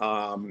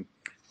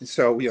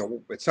 So,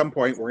 at some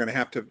point we're going to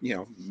have to,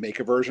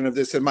 make a version of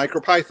this in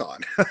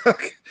MicroPython.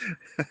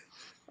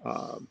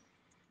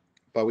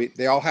 But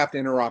they all have to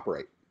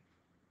interoperate.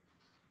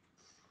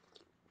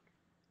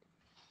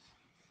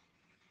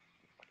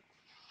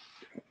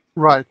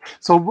 Right.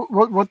 So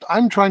what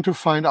I'm trying to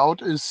find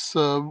out is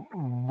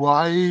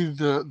why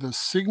the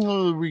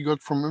signal we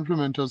got from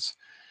implementers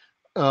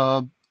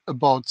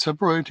about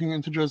separating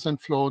integers and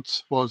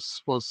floats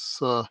was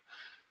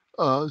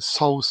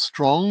so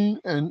strong,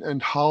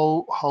 and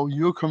how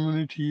your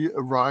community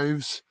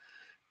arrives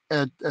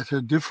at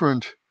a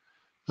different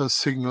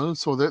signal.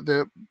 So that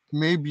there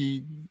may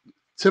be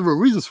several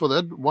reasons for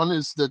that. One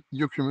is that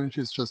your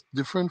community is just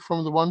different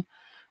from the one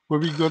where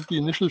we got the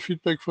initial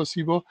feedback for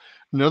CBOR.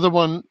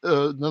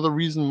 Another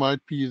reason might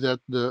be that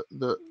the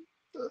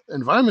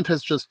environment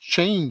has just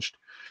changed.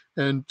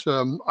 And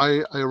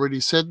I already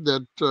said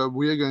that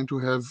we are going to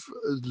have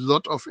a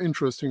lot of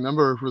interesting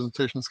number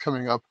representations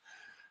coming up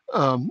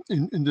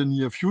in the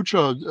near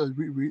future.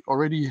 We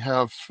already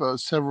have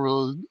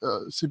several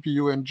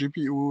CPU and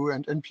GPU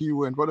and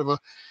NPU and whatever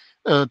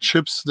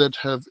chips that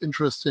have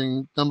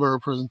interesting number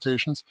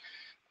representations.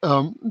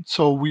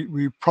 So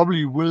we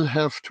probably will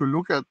have to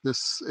look at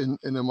this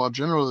in a more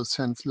general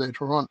sense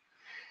later on.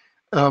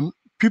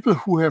 people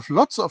who have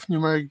lots of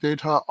numeric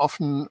data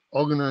often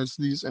organize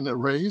these in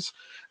arrays,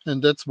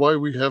 and that's why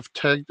we have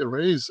tagged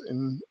arrays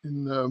in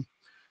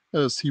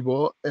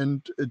CBOR.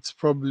 And it's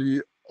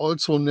probably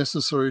also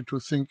necessary to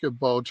think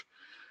about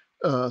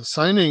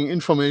signing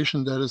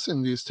information that is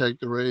in these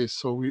tagged arrays.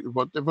 So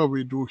whatever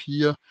we do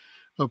here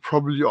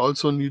probably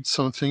also needs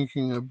some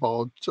thinking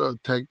about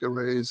tagged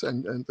arrays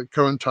and the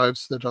current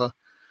types that are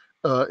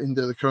in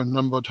there, the current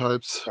number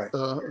types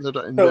that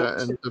are in there,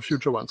 and the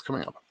future ones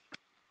coming up.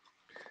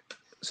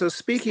 So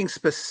speaking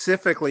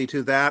specifically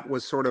to that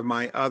was sort of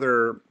my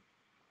other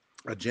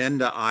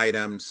agenda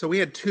item. So we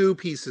had two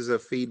pieces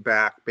of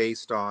feedback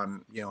based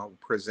on,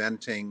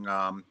 presenting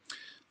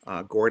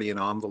Gordian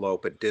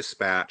envelope at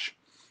dispatch.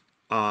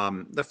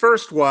 The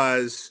first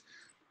was,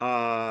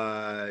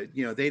 they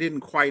didn't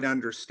quite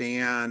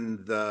understand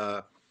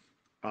the,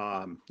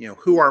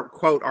 who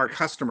our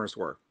customers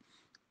were.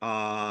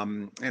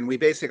 And we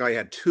basically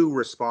had two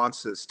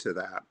responses to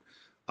that.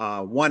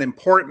 One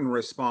important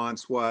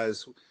response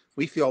was,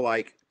 we feel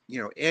like,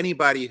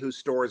 anybody who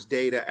stores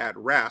data at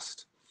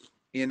rest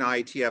in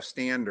IETF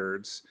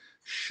standards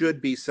should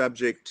be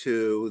subject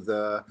to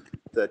the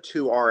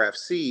two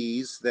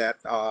RFCs that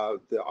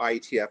the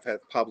IETF has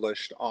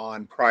published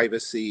on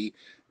privacy,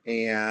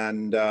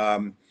 and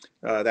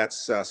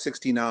that's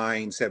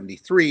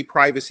 6973,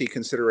 privacy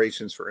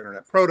considerations for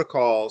internet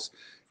protocols,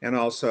 and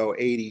also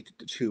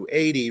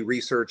 8280,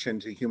 research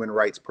into human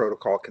rights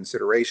protocol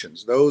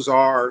considerations. Those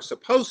are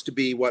supposed to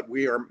be what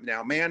we are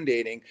now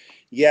mandating,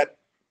 yet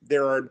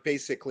there are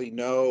basically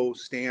no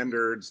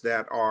standards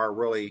that are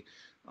really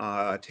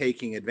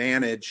taking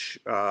advantage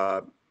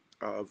of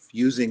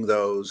using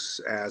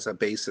those as a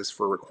basis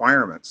for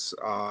requirements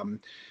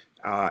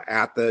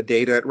at the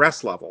data at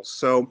rest level.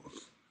 So,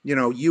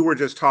 you were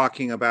just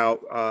talking about,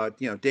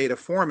 data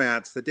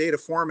formats. The data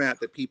format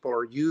that people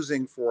are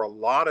using for a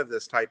lot of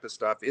this type of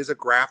stuff is a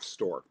graph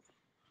store,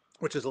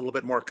 which is a little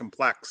bit more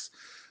complex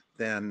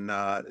than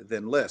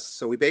lists.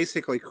 So we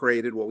basically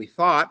created what we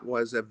thought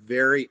was a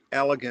very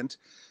elegant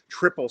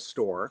triple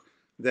store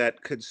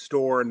that could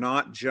store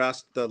not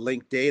just the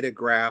linked data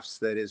graphs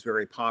that is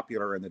very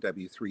popular in the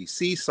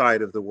W3C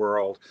side of the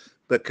world,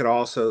 but could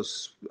also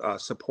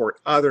support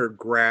other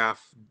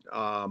graph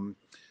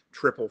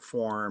triple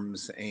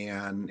forms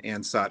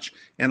and such,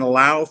 and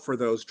allow for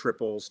those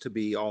triples to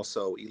be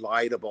also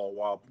elidable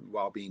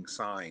while being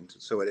signed.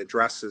 So it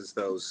addresses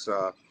those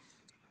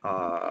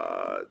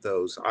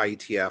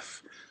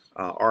IETF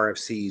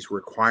RFCs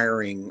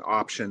requiring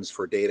options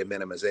for data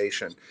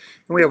minimization. And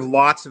we have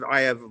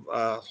I have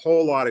a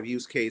whole lot of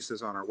use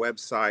cases on our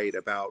website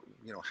about,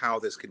 how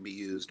this can be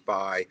used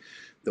by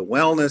the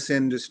wellness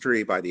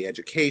industry, by the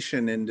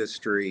education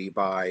industry,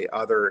 by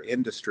other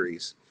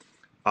industries.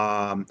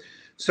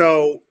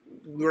 So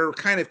we're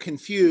kind of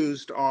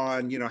confused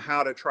on,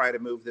 how to try to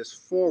move this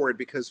forward,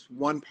 because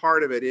one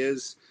part of it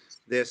is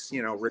this,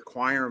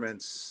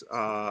 requirements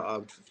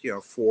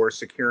for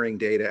securing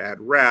data at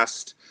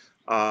rest,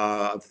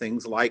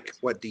 things like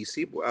what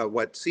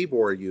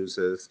CBOR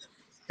uses,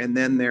 and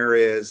then there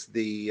is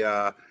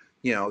the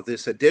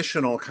this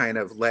additional kind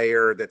of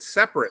layer that's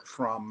separate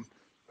from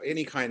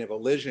any kind of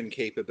elision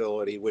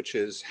capability, which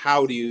is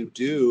how do you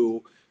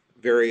do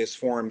various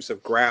forms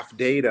of graph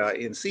data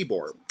in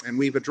CBOR, and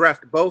we've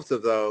addressed both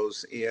of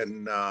those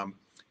in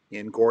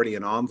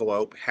Gordian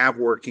envelope, have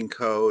working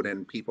code,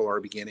 and people are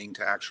beginning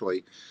to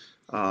actually,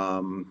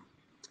 we're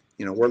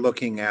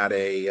looking at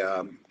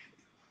a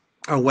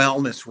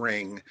wellness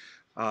ring,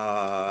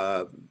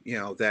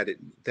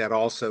 that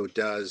also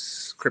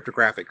does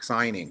cryptographic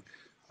signing,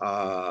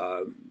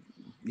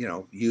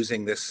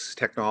 using this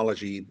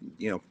technology,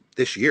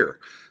 this year.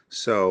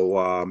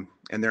 So,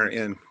 and they're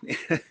in,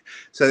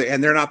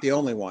 and they're not the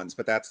only ones,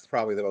 but that's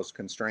probably the most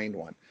constrained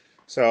one.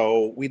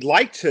 So we'd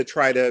like to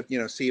try to,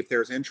 see if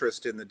there's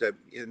interest in the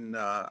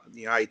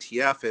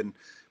IETF and,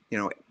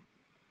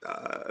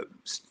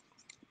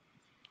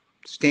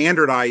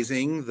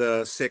 standardizing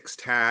the 6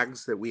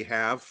 tags that we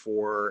have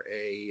for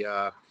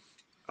it's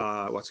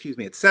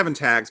 7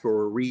 tags, but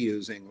we're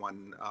reusing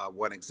one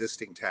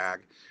existing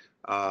tag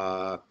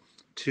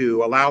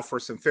to allow for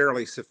some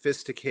fairly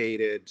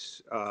sophisticated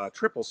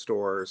triple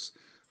stores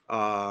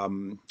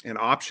and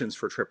options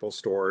for triple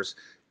stores,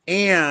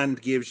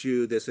 and gives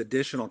you this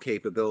additional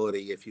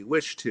capability, if you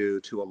wish to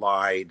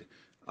elide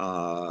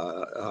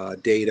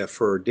data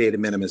for data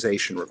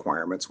minimization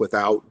requirements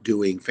without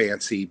doing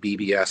fancy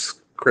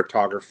BBS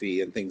cryptography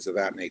and things of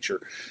that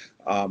nature,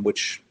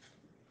 which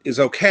is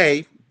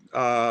okay,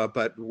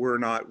 but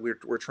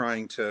we're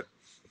trying to.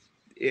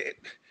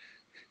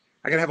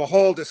 I can have a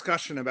whole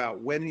discussion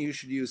about when you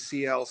should use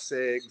CL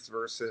SIGs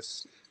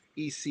versus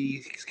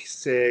EC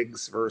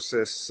SIGs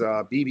versus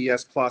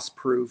BBS plus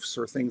proofs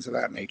or things of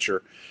that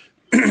nature.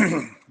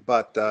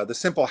 But the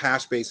simple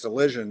hash-based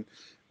elision,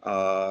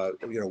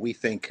 we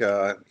think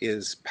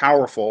is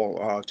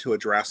powerful to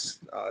address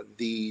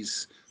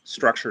these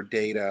structured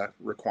data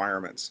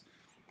requirements.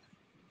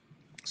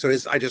 So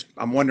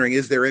I'm wondering,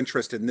 is there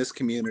interest in this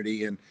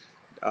community in,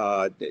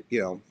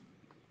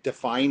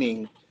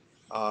 defining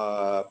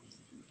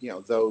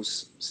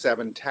those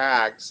 7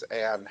 tags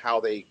and how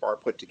they are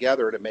put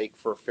together to make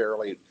for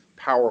fairly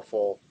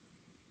powerful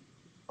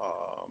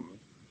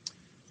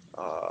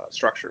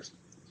structures.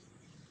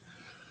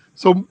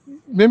 So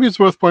maybe it's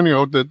worth pointing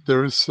out that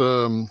there is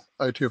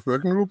IETF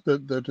working group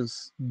that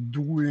is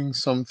doing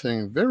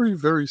something very,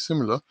 very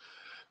similar,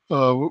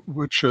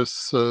 which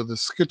is the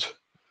SCIT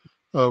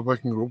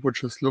working group,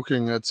 which is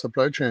looking at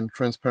supply chain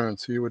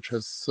transparency, which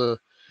has a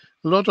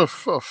lot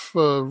of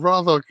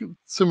rather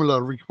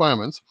similar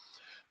requirements.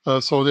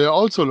 So they're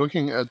also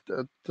looking at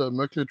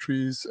Merkle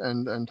trees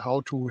and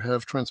how to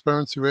have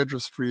transparency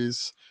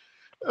registries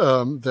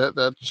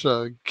that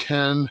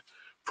can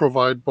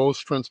provide both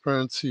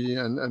transparency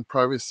and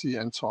privacy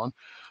and so on.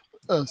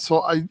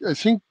 So I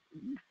think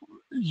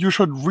you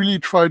should really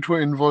try to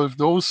involve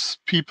those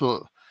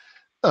people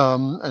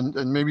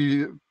and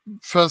maybe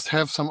first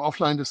have some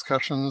offline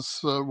discussions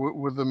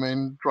with the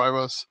main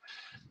drivers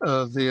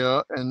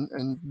there,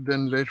 and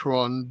then later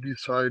on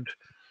decide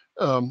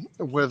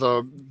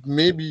whether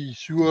maybe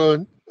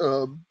your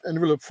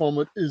envelope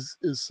format is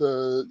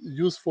a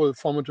useful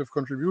formative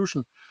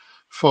contribution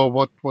for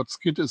what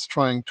SCIT is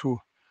trying to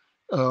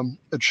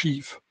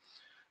achieve.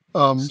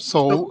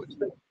 So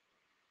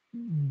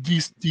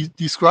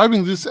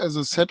describing this as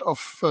a set of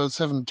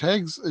 7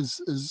 tags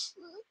is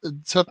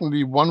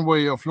certainly one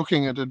way of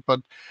looking at it, but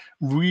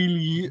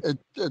really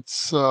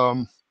it's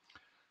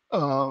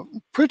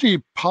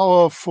pretty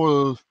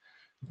powerful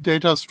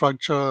data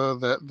structure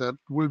that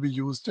will be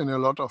used in a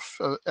lot of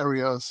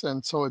areas.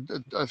 And so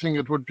I think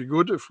it would be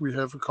good if we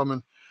have a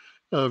common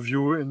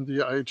view in the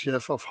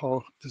IETF of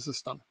how this is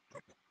done.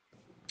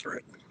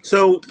 Right.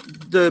 So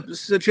the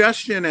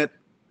suggestion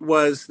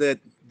was that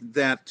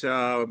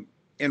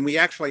and we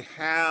actually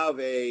have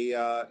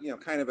a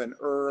kind of an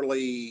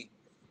early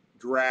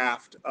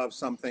draft of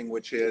something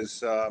which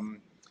is a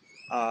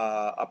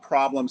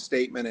problem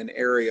statement and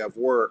area of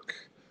work.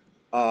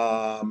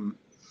 There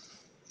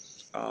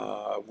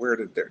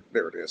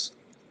it is.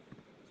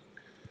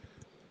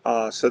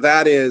 So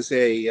that is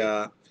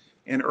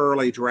an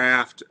early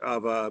draft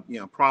of a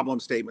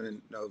problem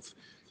statement of,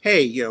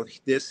 hey,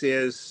 this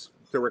is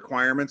the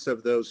requirements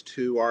of those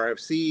 2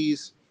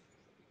 RFCs.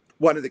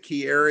 One of the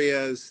key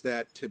areas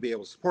that to be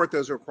able to support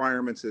those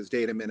requirements is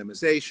data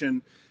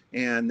minimization,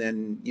 and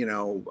then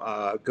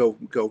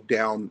go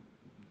down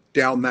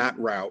that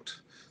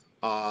route.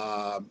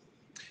 I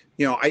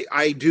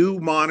do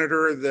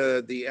monitor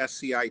the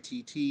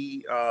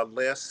SCITT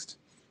list.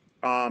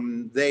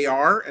 They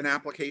are an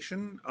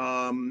application.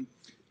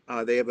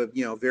 They have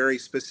a very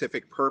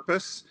specific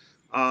purpose,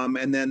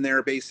 and then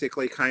they're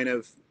basically kind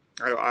of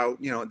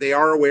they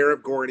are aware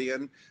of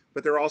Gordian,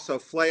 but they're also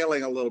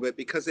flailing a little bit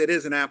because it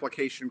is an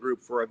application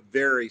group for a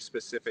very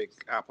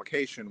specific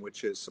application,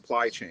 which is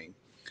supply chain.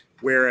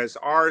 Whereas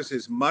ours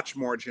is much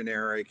more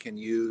generic and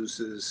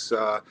uses,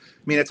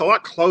 it's a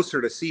lot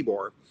closer to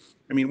CBOR.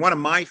 One of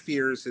my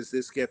fears is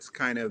this gets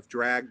kind of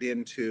dragged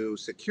into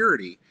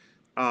security,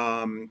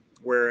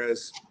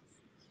 whereas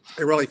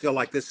I really feel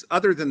like this,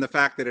 other than the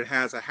fact that it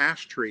has a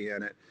hash tree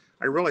in it,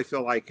 I really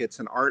feel like it's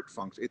an art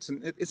function. It's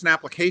an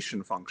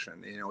application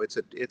function.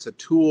 It's a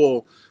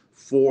tool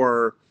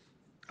for.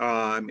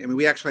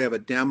 We actually have a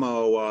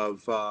demo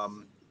of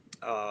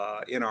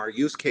in our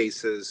use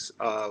cases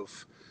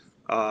of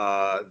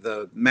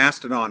the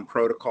Mastodon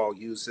protocol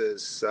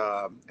uses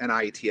an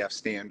IETF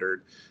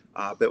standard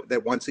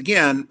that once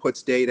again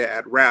puts data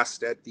at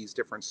rest at these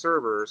different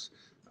servers.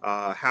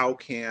 How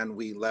can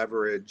we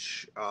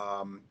leverage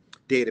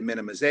data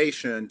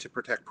minimization to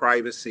protect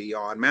privacy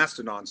on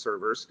Mastodon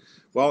servers?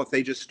 Well, if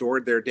they just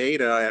stored their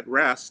data at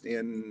rest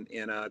in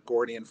a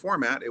Gordian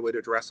format, it would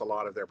address a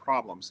lot of their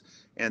problems.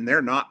 And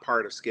they're not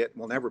part of SCIT,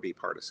 will never be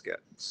part of SCIT.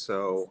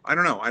 So I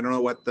don't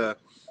know what the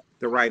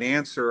right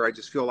answer. I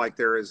just feel like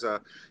there is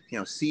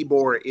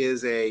CBOR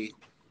is a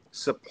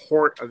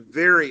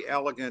very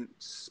elegant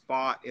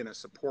spot in a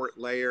support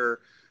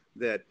layer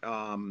that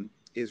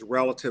is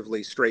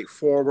relatively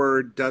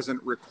straightforward,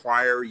 doesn't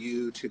require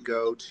you to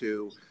go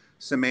to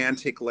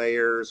semantic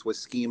layers with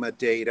schema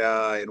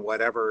data and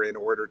whatever in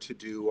order to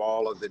do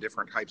all of the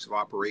different types of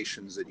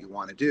operations that you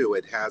want to do.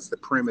 It has the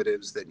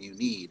primitives that you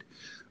need.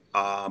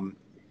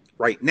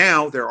 Right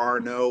now, there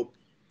are no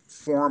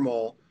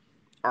formal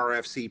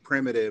RFC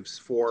primitives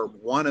for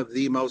one of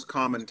the most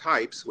common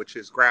types, which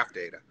is graph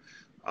data.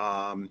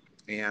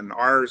 And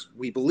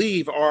we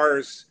believe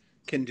ours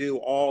can do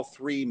all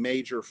 3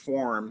 major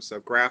forms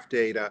of graph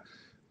data,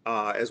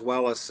 as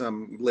well as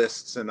some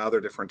lists and other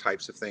different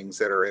types of things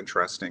that are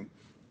interesting.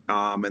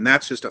 And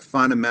that's just a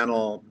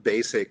fundamental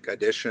basic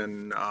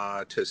addition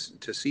to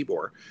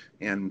CBOR.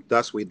 And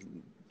thus we'd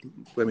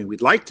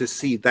like to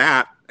see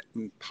that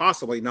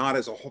possibly not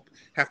as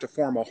have to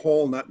form a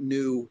whole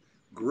new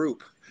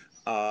group,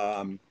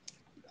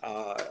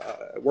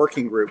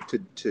 working group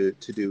to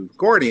do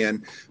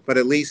Gordian, but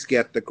at least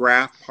get the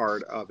graph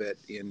part of it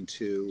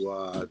into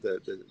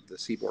the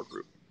CBOR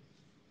group.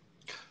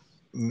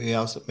 may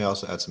also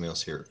add something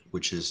else here,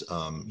 which is,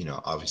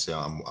 obviously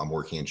I'm a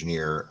working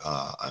engineer.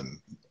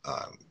 I'm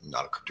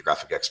not a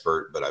cryptographic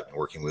expert, but I've been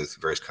working with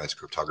various kinds of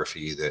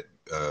cryptography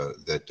and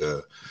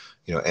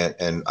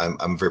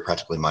I'm very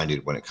practically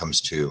minded when it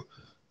comes to,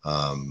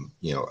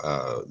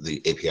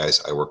 the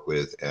APIs I work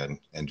with and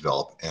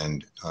develop.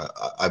 And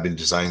I've been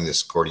designing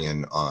this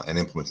Gordian and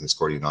implementing this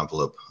Gordian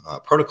envelope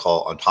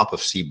protocol on top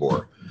of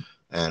CBOR.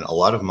 And a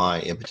lot of my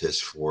impetus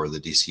for the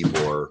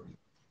DCBOR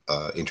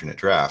internet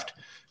draft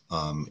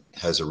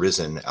has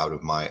arisen out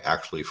of my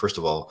actually, first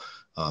of all,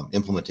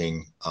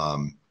 implementing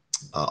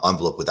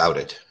envelope without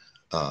it,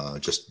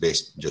 just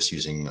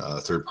using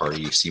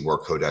third-party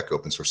CBOR codec,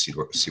 open source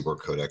CBOR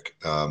codec,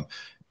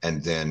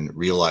 and then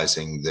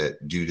realizing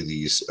that due to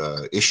these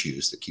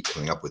issues that keep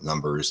coming up with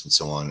numbers and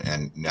so on,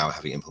 and now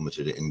having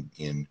implemented it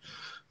in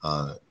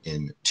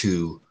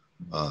two.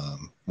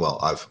 Well,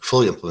 I've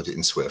fully implemented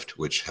in Swift,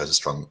 which has a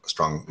strong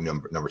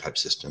number type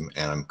system,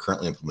 and I'm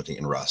currently implementing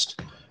in Rust.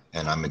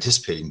 And I'm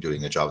anticipating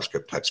doing a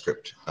JavaScript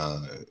TypeScript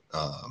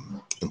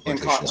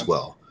implementation as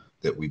well.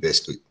 That we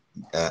basically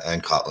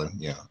and Kotlin,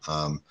 yeah.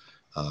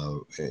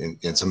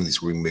 And some of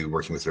these we may be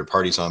working with third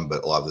parties on,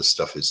 but a lot of this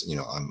stuff is,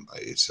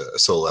 it's a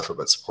solo effort,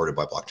 but supported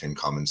by Blockchain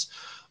Commons.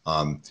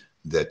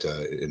 That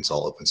it's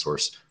all open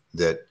source.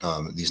 That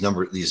these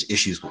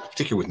issues,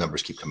 particularly with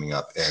numbers, keep coming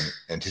up, and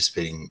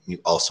anticipating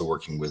also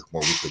working with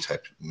more weakly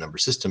type number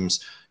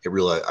systems. I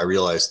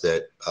realized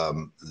that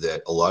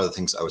that a lot of the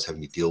things I was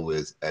having to deal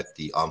with at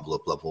the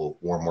envelope level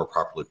were more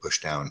properly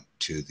pushed down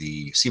to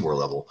the CBOR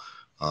level,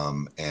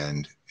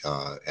 and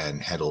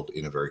handled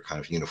in a very kind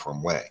of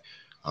uniform way.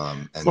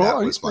 And so that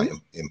was my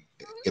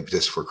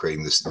impetus for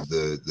creating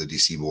the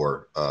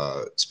DCBOR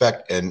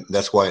spec, and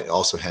that's why it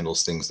also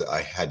handles things that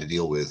I had to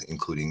deal with,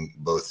 including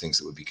both things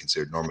that would be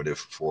considered normative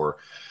for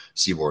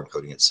CBOR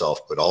encoding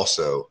itself, but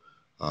also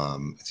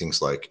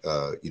things like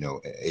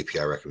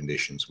API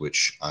recommendations,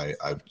 which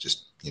I've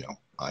just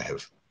I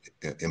have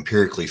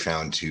empirically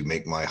found to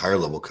make my higher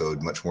level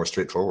code much more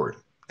straightforward,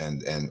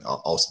 and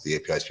also the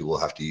APIs people will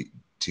have to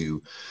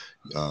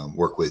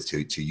work with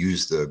to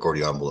use the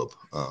Gordian envelope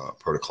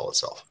protocol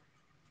itself.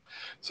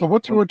 So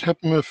what would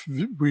happen if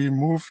we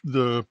move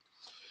the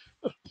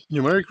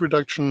numeric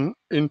reduction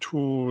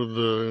into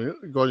the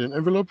Gordian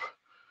envelope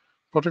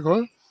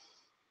protocol?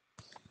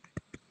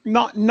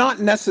 Not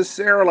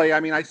necessarily. I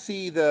mean, I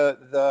see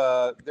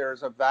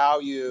there's a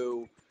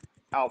value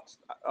out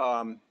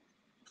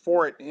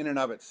for it in and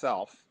of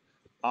itself.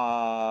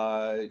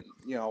 I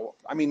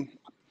mean,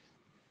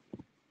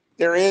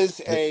 there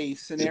is a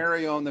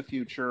scenario in the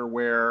future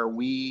where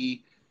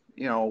we,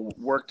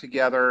 work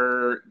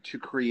together to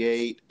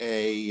create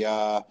in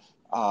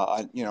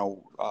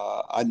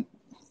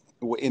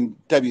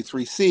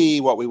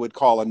W3C, what we would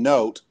call a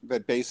note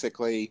that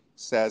basically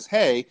says,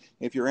 hey,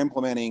 if you're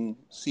implementing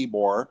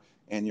CBOR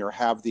and you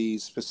have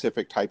these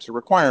specific types of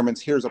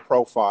requirements, here's a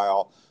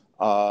profile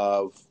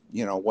of,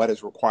 what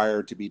is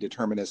required to be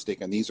deterministic.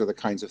 And these are the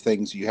kinds of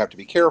things you have to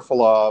be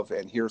careful of.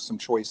 And here's some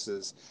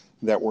choices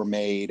that were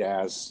made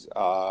as,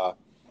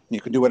 you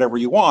can do whatever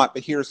you want,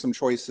 but here's some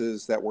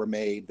choices that were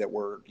made that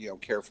were,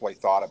 carefully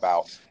thought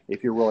about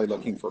if you're really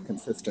looking for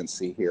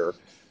consistency here.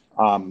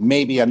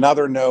 Maybe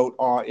another note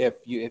on if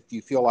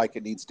you feel like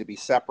it needs to be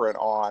separate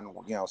on,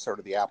 sort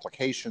of the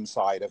application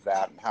side of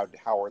that and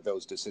how are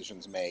those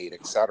decisions made,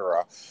 et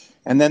cetera.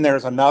 And then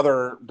there's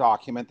another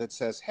document that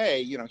says,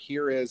 hey,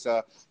 here is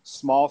a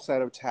small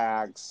set of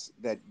tags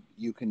that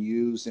you can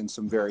use in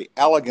some very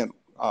elegant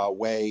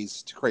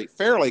ways to create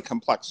fairly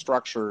complex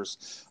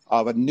structures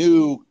of a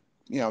new,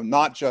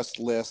 not just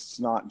lists,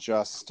 not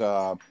just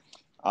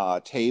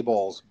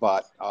tables,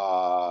 but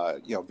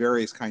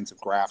various kinds of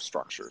graph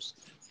structures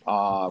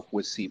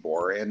with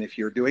CBOR. And if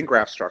you're doing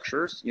graph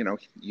structures,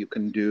 you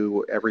can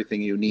do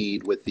everything you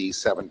need with these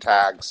 7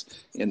 tags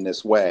in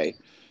this way.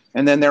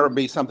 And then there would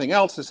be something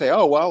else to say,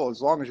 oh, well,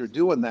 as long as you're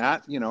doing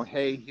that,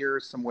 hey,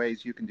 here's some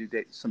ways you can do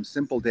some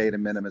simple data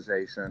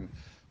minimization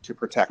to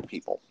protect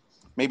people.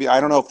 Maybe,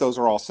 I don't know if those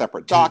are all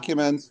separate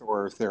documents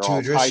or if they're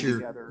all tied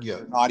together.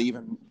 Yeah.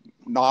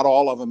 Not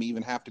all of them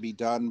even have to be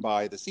done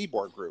by the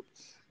CBOR group,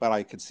 but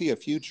I could see a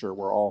future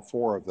where all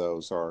 4 of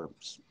those are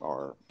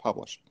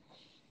published.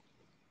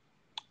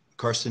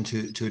 Karsten,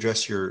 to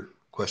address your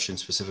question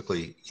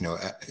specifically,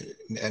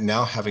 and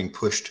now having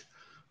pushed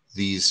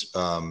these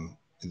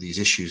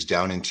issues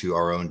down into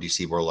our own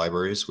DCBOR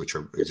libraries, which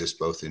exist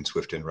both in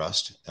Swift and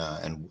Rust,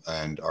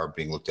 and are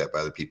being looked at by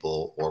other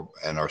people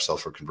and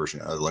ourselves for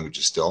conversion in other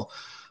languages still,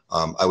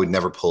 I would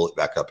never pull it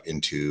back up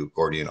into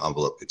Gordian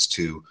envelope. It's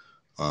too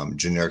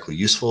generically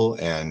useful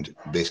and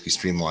basically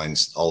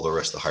streamlines all the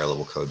rest of the higher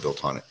level code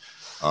built on it.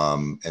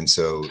 And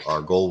so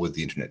our goal with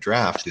the internet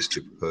draft is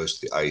to propose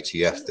to the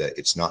IETF that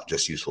it's not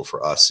just useful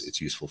for us,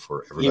 it's useful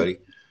for everybody.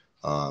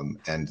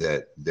 And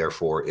that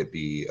therefore it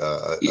be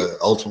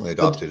ultimately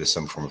adopted as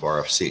some form of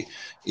RFC.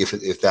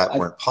 If that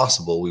weren't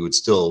possible, we would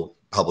still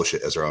publish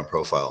it as our own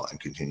profile and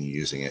continue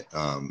using it,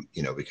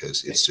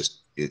 because it's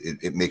just,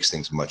 it makes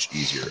things much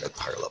easier at the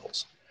higher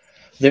levels.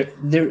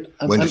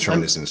 When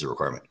determinism is a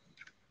requirement.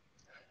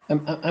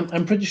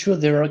 I'm pretty sure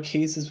there are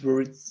cases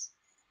where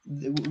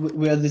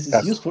this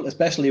is useful,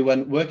 especially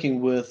when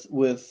working with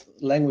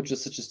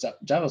languages such as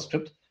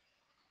JavaScript.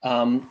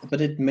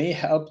 But it may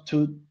help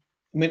to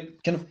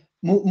kind of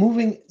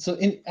moving. So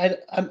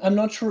I'm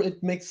not sure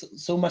it makes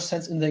so much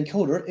sense in the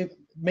encoder. It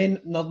may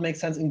not make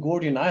sense in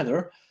Gordian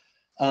either.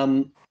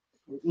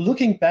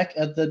 Looking back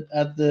at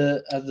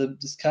the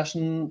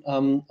discussion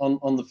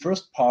on the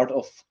first part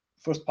of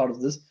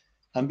this,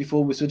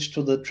 before we switch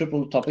to the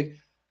triple topic,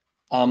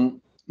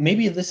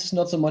 maybe this is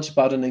not so much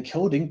about an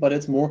encoding, but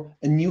it's more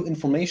a new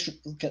information,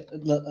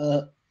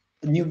 a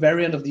new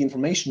variant of the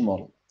information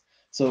model.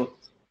 So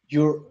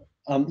you're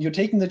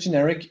taking the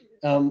generic,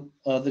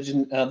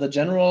 the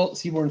general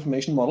CBOR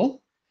information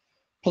model,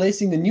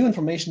 placing a new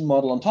information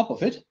model on top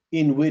of it,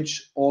 in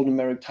which all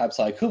numeric types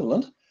are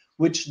equivalent,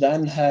 which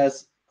then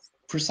has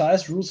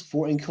precise rules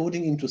for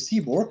encoding into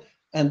CBOR,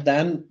 and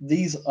then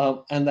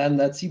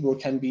that CBOR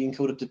can be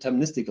encoded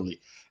deterministically.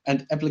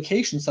 And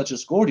applications such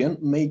as Gordian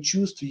may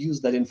choose to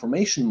use that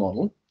information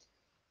model.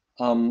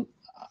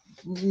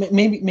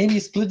 Maybe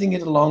splitting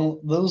it along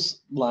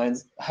those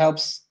lines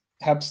helps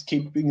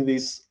keeping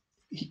these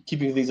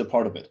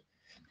apart a bit,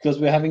 because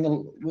we're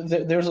having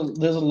there's a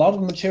lot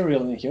of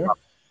material in here,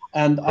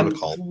 and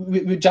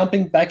we're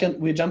jumping back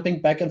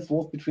and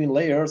forth between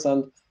layers,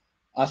 and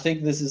I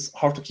think this is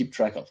hard to keep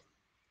track of.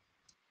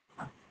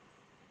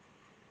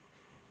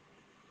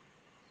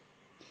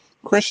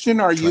 Christian,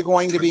 are you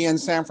going to be in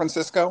San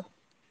Francisco?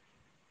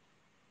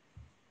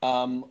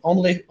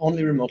 Only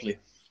remotely.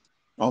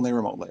 Only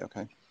remotely,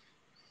 okay.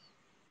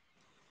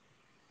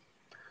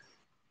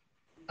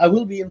 I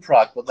will be in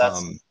Prague, but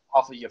that's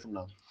half a year from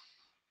now.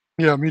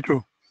 Yeah, me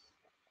too.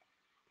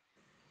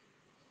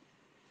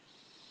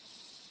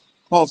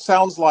 Well, it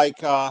sounds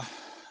like not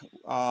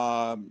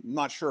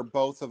sure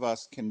both of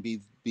us can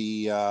be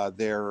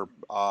there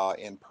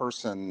in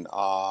person,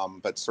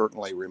 but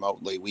certainly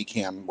remotely we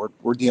can.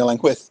 We're dealing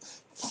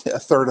with a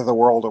third of the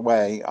world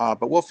away,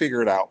 but we'll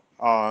figure it out.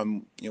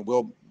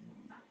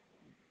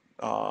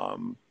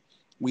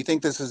 We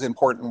think this is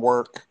important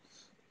work.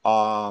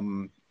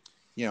 I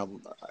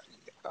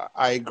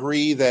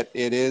agree that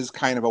it is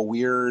kind of a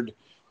weird.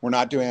 We're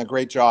not doing a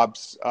great job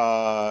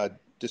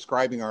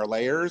describing our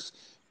layers.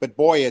 But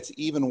boy, it's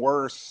even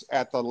worse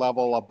at the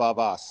level above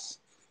us.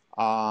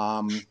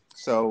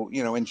 So,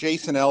 in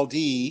JSON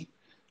LD,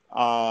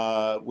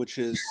 which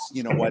is,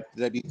 what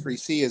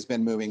W3C has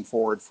been moving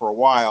forward for a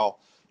while,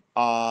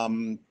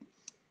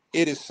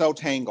 it is so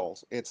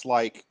tangled. It's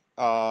like,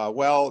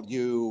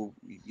 you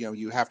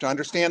have to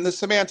understand the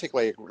semantic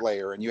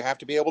layer, and you have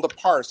to be able to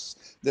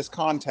parse this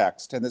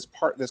context. And this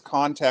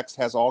context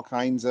has all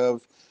kinds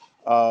of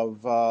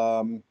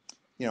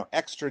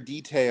extra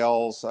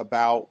details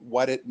about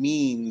what it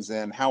means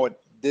and how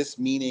this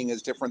meaning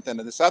is different than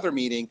this other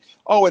meaning.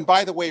 Oh, and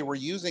by the way, we're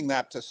using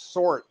that to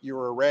sort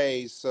your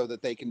arrays so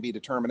that they can be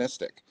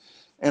deterministic.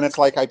 And it's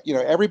like,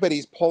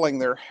 everybody's pulling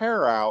their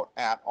hair out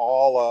at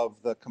all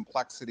of the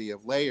complexity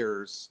of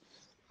layers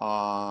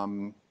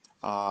and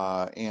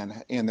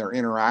their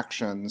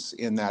interactions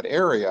in that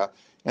area.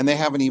 And they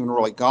haven't even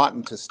really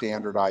gotten to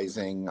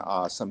standardizing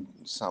some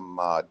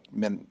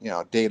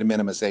data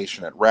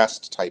minimization at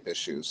rest type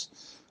issues.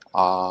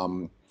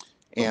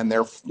 And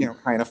they're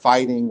kind of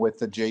fighting with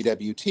the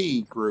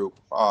JWT group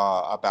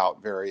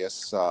about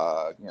various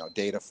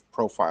data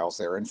profiles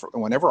there. And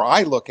whenever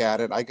I look at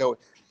it, I go,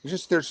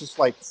 there's just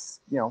like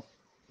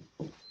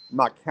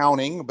not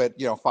counting, but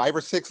 5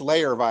 or 6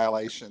 layer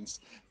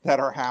violations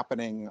that are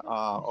happening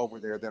over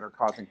there that are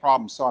causing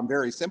problems. So I'm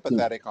very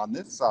sympathetic on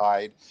this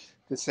side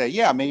to say,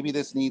 yeah, maybe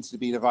this needs to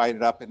be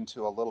divided up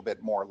into a little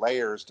bit more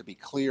layers to be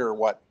clear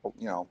what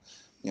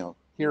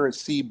here is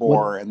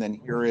CBOR, and then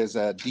here is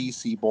a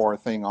DCBOR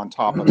thing on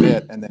top of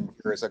it, and then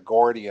here is a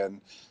Gordian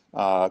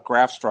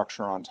graph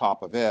structure on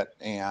top of it,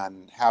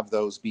 and have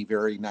those be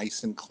very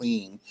nice and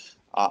clean.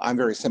 I'm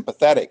very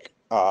sympathetic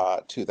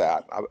to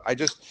that. I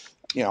just,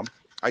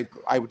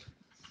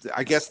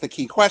 I guess the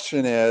key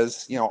question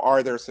is,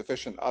 are there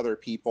sufficient other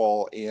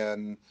people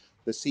in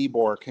the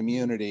CBOR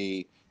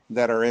community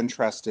that are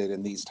interested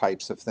in these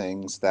types of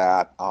things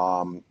that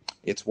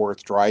it's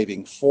worth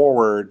driving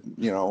forward,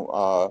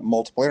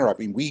 multiple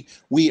interrupting.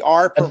 We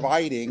are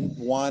providing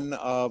one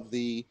of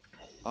the,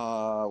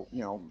 more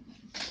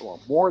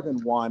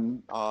than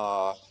one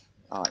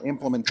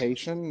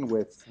implementation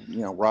with,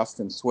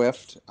 Rust and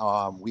Swift.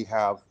 We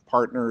have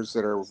partners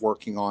that are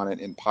working on it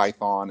in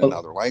Python and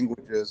other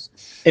languages.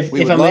 If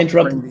I may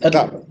interrupt,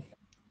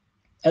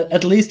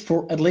 at least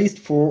for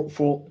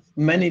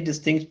many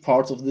distinct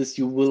parts of this,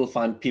 you will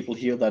find people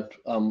here that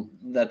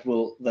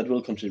will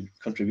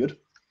contribute.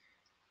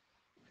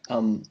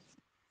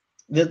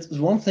 That's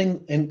one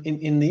thing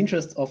in the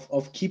interest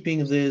of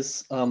keeping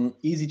this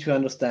easy to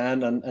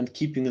understand and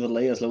keeping the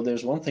layers low.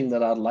 There's one thing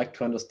that I'd like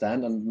to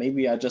understand, and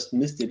maybe I just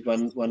missed it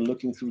when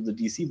looking through the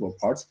DCBOR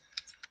parts.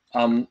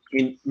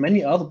 In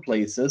many other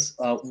places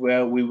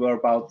where we were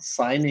about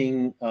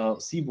signing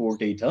CBOR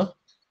data,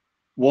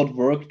 what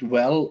worked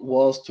well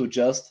was to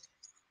just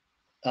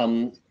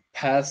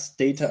pass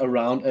data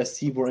around as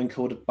CBOR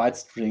encoded byte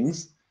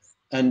strings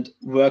and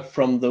work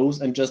from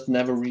those and just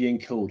never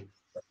re-encode.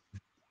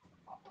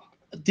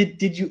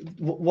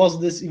 Was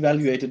this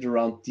evaluated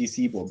around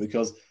DCBOR?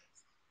 Because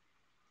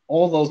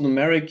all those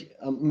numeric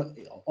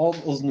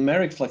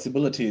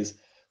flexibilities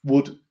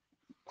would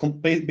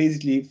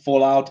basically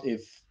fall out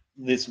if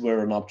this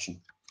were an option.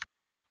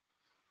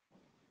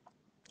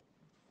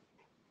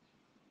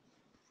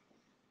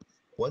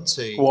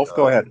 Wolf,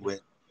 go ahead.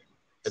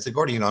 At the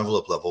Guardian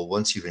envelope level,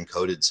 once you've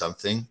encoded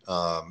something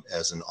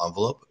as an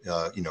envelope,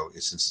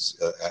 since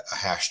it's a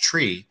hash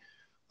tree,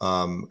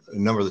 a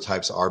number of the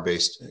types are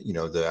based,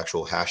 the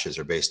actual hashes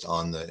are based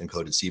on the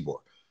encoded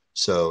CBOR.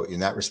 So in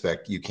that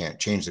respect, you can't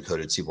change the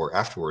coded CBOR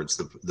afterwards.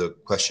 The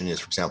question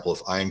is, for example,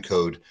 if I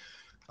encode,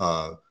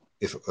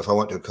 if I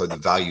want to encode the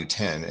value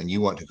 10 and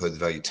you want to code the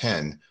value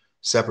 10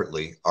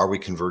 separately, are we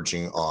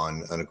converging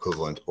on an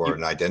equivalent or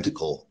an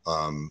identical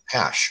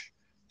hash?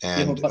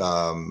 And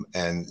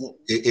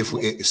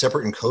if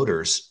separate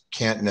encoders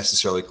can't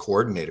necessarily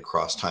coordinate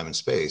across time and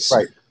space,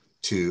 right,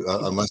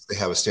 unless they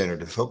have a standard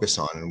to focus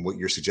on. And what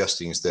you're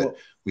suggesting is that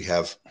we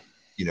have,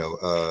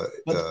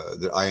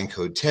 that I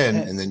encode 10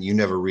 and then you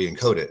never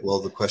re-encode it. Well,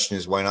 the question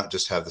is, why not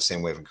just have the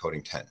same way of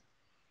encoding 10?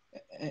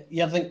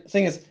 Yeah, the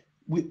thing is,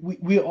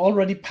 we're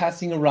already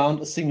passing around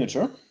a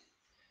signature,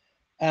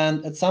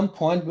 and at some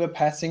point we're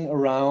passing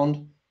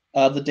around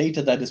the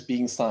data that is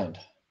being signed.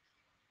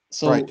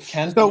 So right.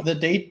 because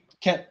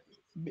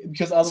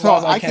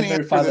otherwise I can't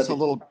verify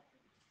that.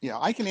 Yeah,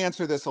 I can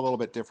answer this a little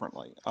bit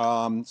differently.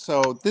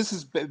 So this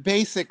is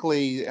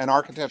basically an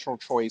architectural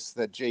choice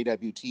that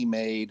JWT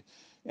made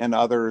and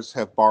others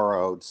have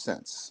borrowed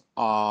since,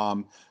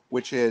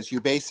 which is you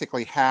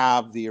basically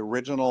have the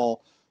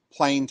original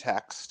plain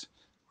text,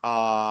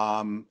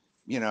 in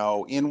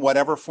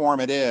whatever form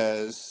it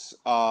is,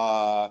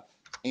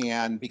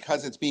 and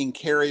because it's being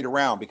carried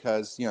around,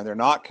 because they're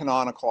not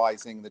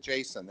canonicalizing the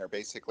JSON, they're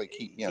basically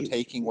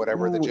taking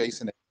whatever the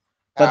JSON is,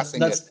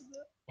 passing it.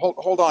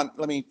 Hold on,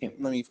 let me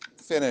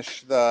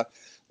finish.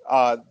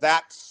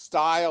 That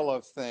style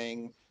of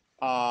thing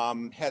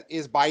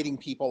is biting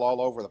people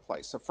all over the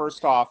place. So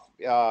first off,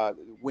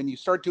 when you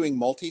start doing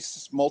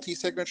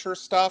multi-signature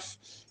stuff,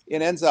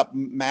 it ends up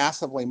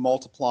massively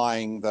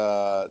multiplying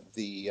the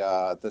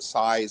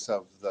size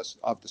of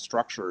the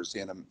structures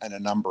in a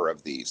number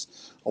of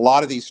these. A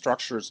lot of these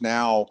structures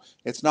now,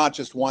 it's not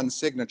just one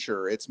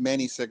signature; it's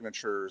many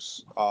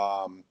signatures.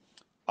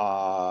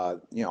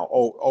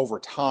 Over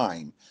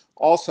time.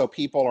 Also,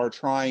 people are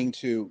trying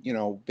to,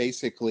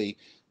 basically,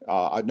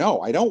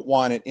 no, I don't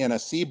want it in a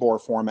CBOR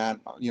format.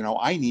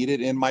 I need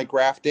it in my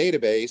graph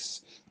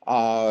database,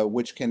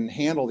 which can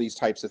handle these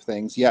types of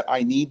things. Yet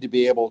I need to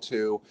be able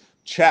to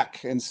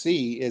check and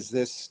see, is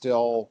this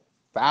still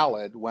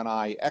valid when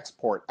I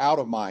export out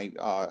of my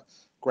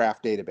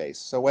graph database?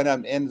 So what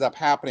ends up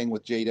happening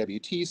with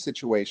JWT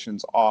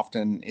situations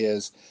often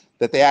is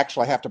that they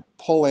actually have to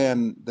pull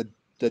in the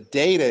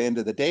data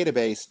into the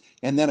database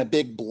and then a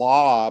big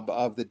blob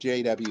of the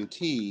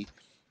JWT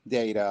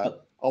data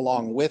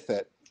along with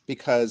it,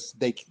 because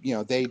they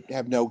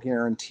have no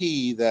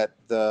guarantee that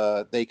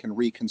they can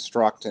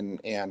reconstruct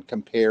and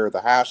compare the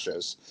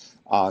hashes.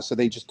 So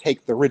they just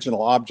take the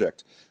original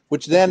object,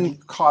 which then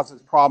causes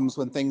problems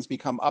when things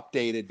become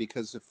updated,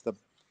 because if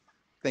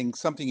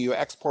something you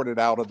exported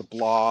out of the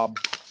blob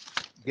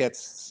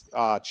gets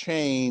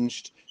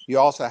changed, you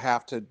also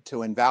have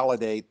to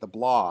invalidate the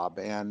blob.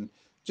 And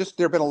just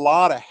there have been a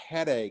lot of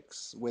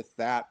headaches with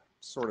that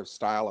sort of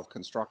style of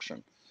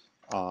construction.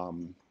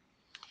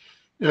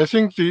 Yeah, I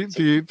think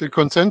the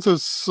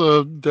consensus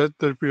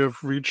that we have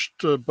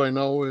reached by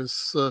now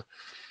is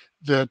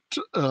that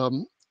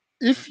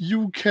if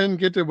you can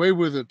get away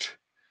with it,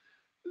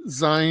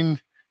 sign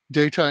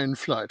data in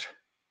flight.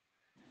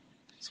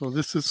 So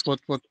this is what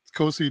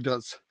COSI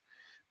does.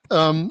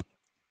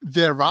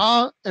 There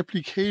are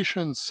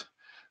applications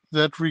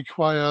that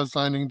require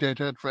signing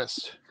data at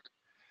rest.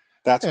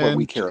 That's what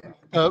we care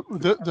about.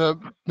 The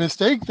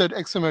mistake that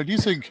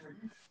XML-DSIG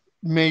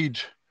made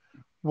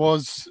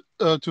was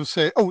to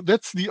say, oh,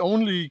 that's the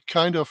only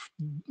kind of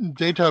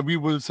data we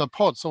will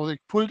support. So they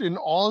pulled in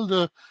all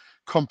the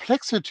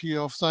complexity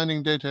of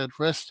signing data at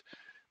rest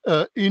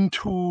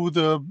into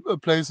the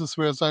places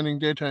where signing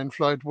data in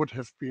flight would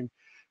have been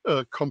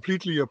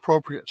completely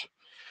appropriate.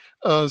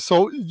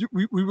 So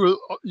we will,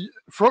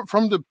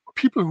 from the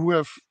people who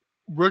have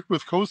worked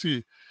with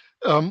COSI,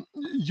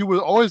 you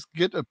will always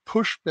get a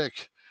pushback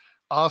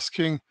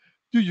asking,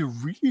 do you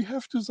really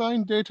have to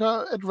sign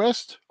data at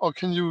rest, or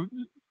can you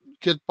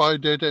get by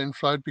data in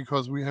flight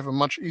because we have a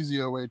much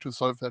easier way to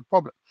solve that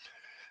problem?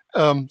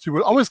 So you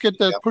will always get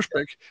that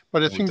pushback,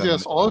 but I think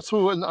there's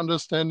also an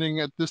understanding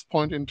at this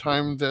point in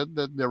time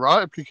that there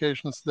are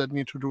applications that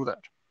need to do that.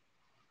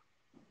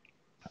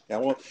 Yeah,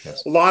 well,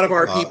 a lot of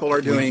our people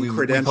are doing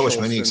credentials. We publish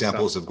many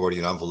examples of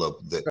Gordian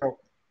envelope. So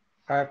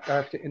I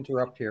have to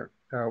interrupt here.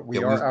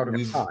 We are out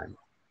of time.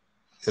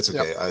 That's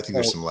okay. Yep. I think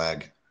there's some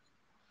lag.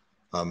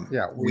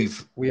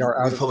 We've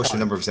published a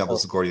number of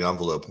examples of Gordian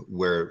envelope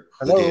where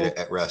the data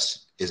at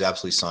rest is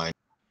absolutely signed.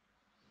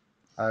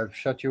 I've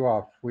shut you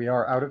off. We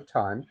are out of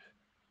time.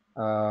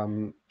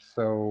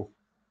 So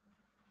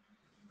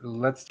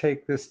let's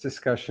take this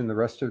discussion, the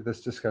rest of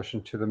this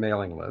discussion, to the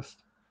mailing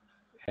list.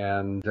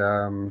 And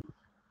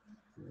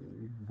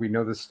we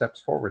know the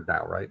steps forward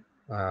now, right?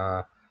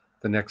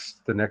 The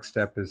next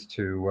step is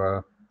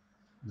to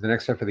the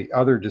next step for the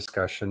other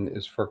discussion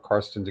is for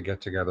Karsten to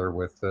get together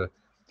with the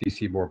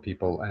DC-CBOR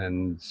people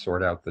and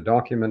sort out the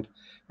document,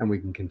 and we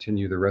can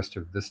continue the rest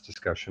of this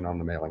discussion on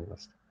the mailing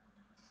list.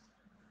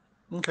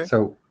 Okay.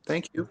 So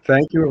thank you.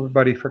 Thank you,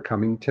 everybody, for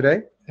coming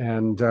today.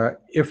 And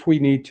if we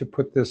need to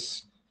put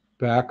this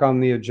back on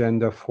the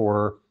agenda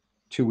for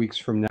 2 weeks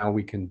from now,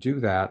 we can do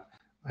that.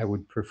 I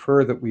would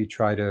prefer that we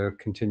try to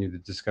continue the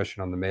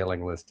discussion on the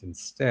mailing list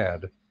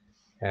instead,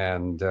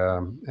 and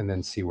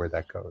then see where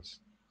that goes.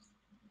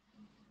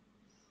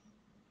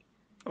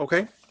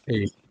 Okay.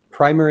 A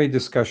primary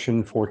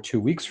discussion for 2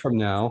 weeks from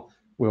now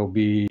will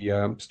be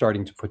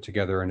starting to put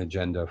together an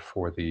agenda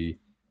for the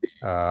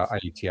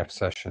IETF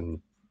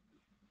session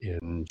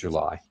in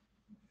July.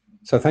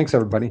 So thanks,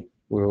 everybody.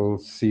 We'll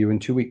see you in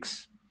 2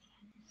 weeks.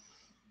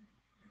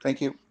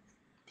 Thank you.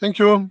 Thank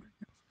you.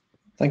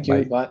 Thank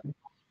you. Bye. Bye.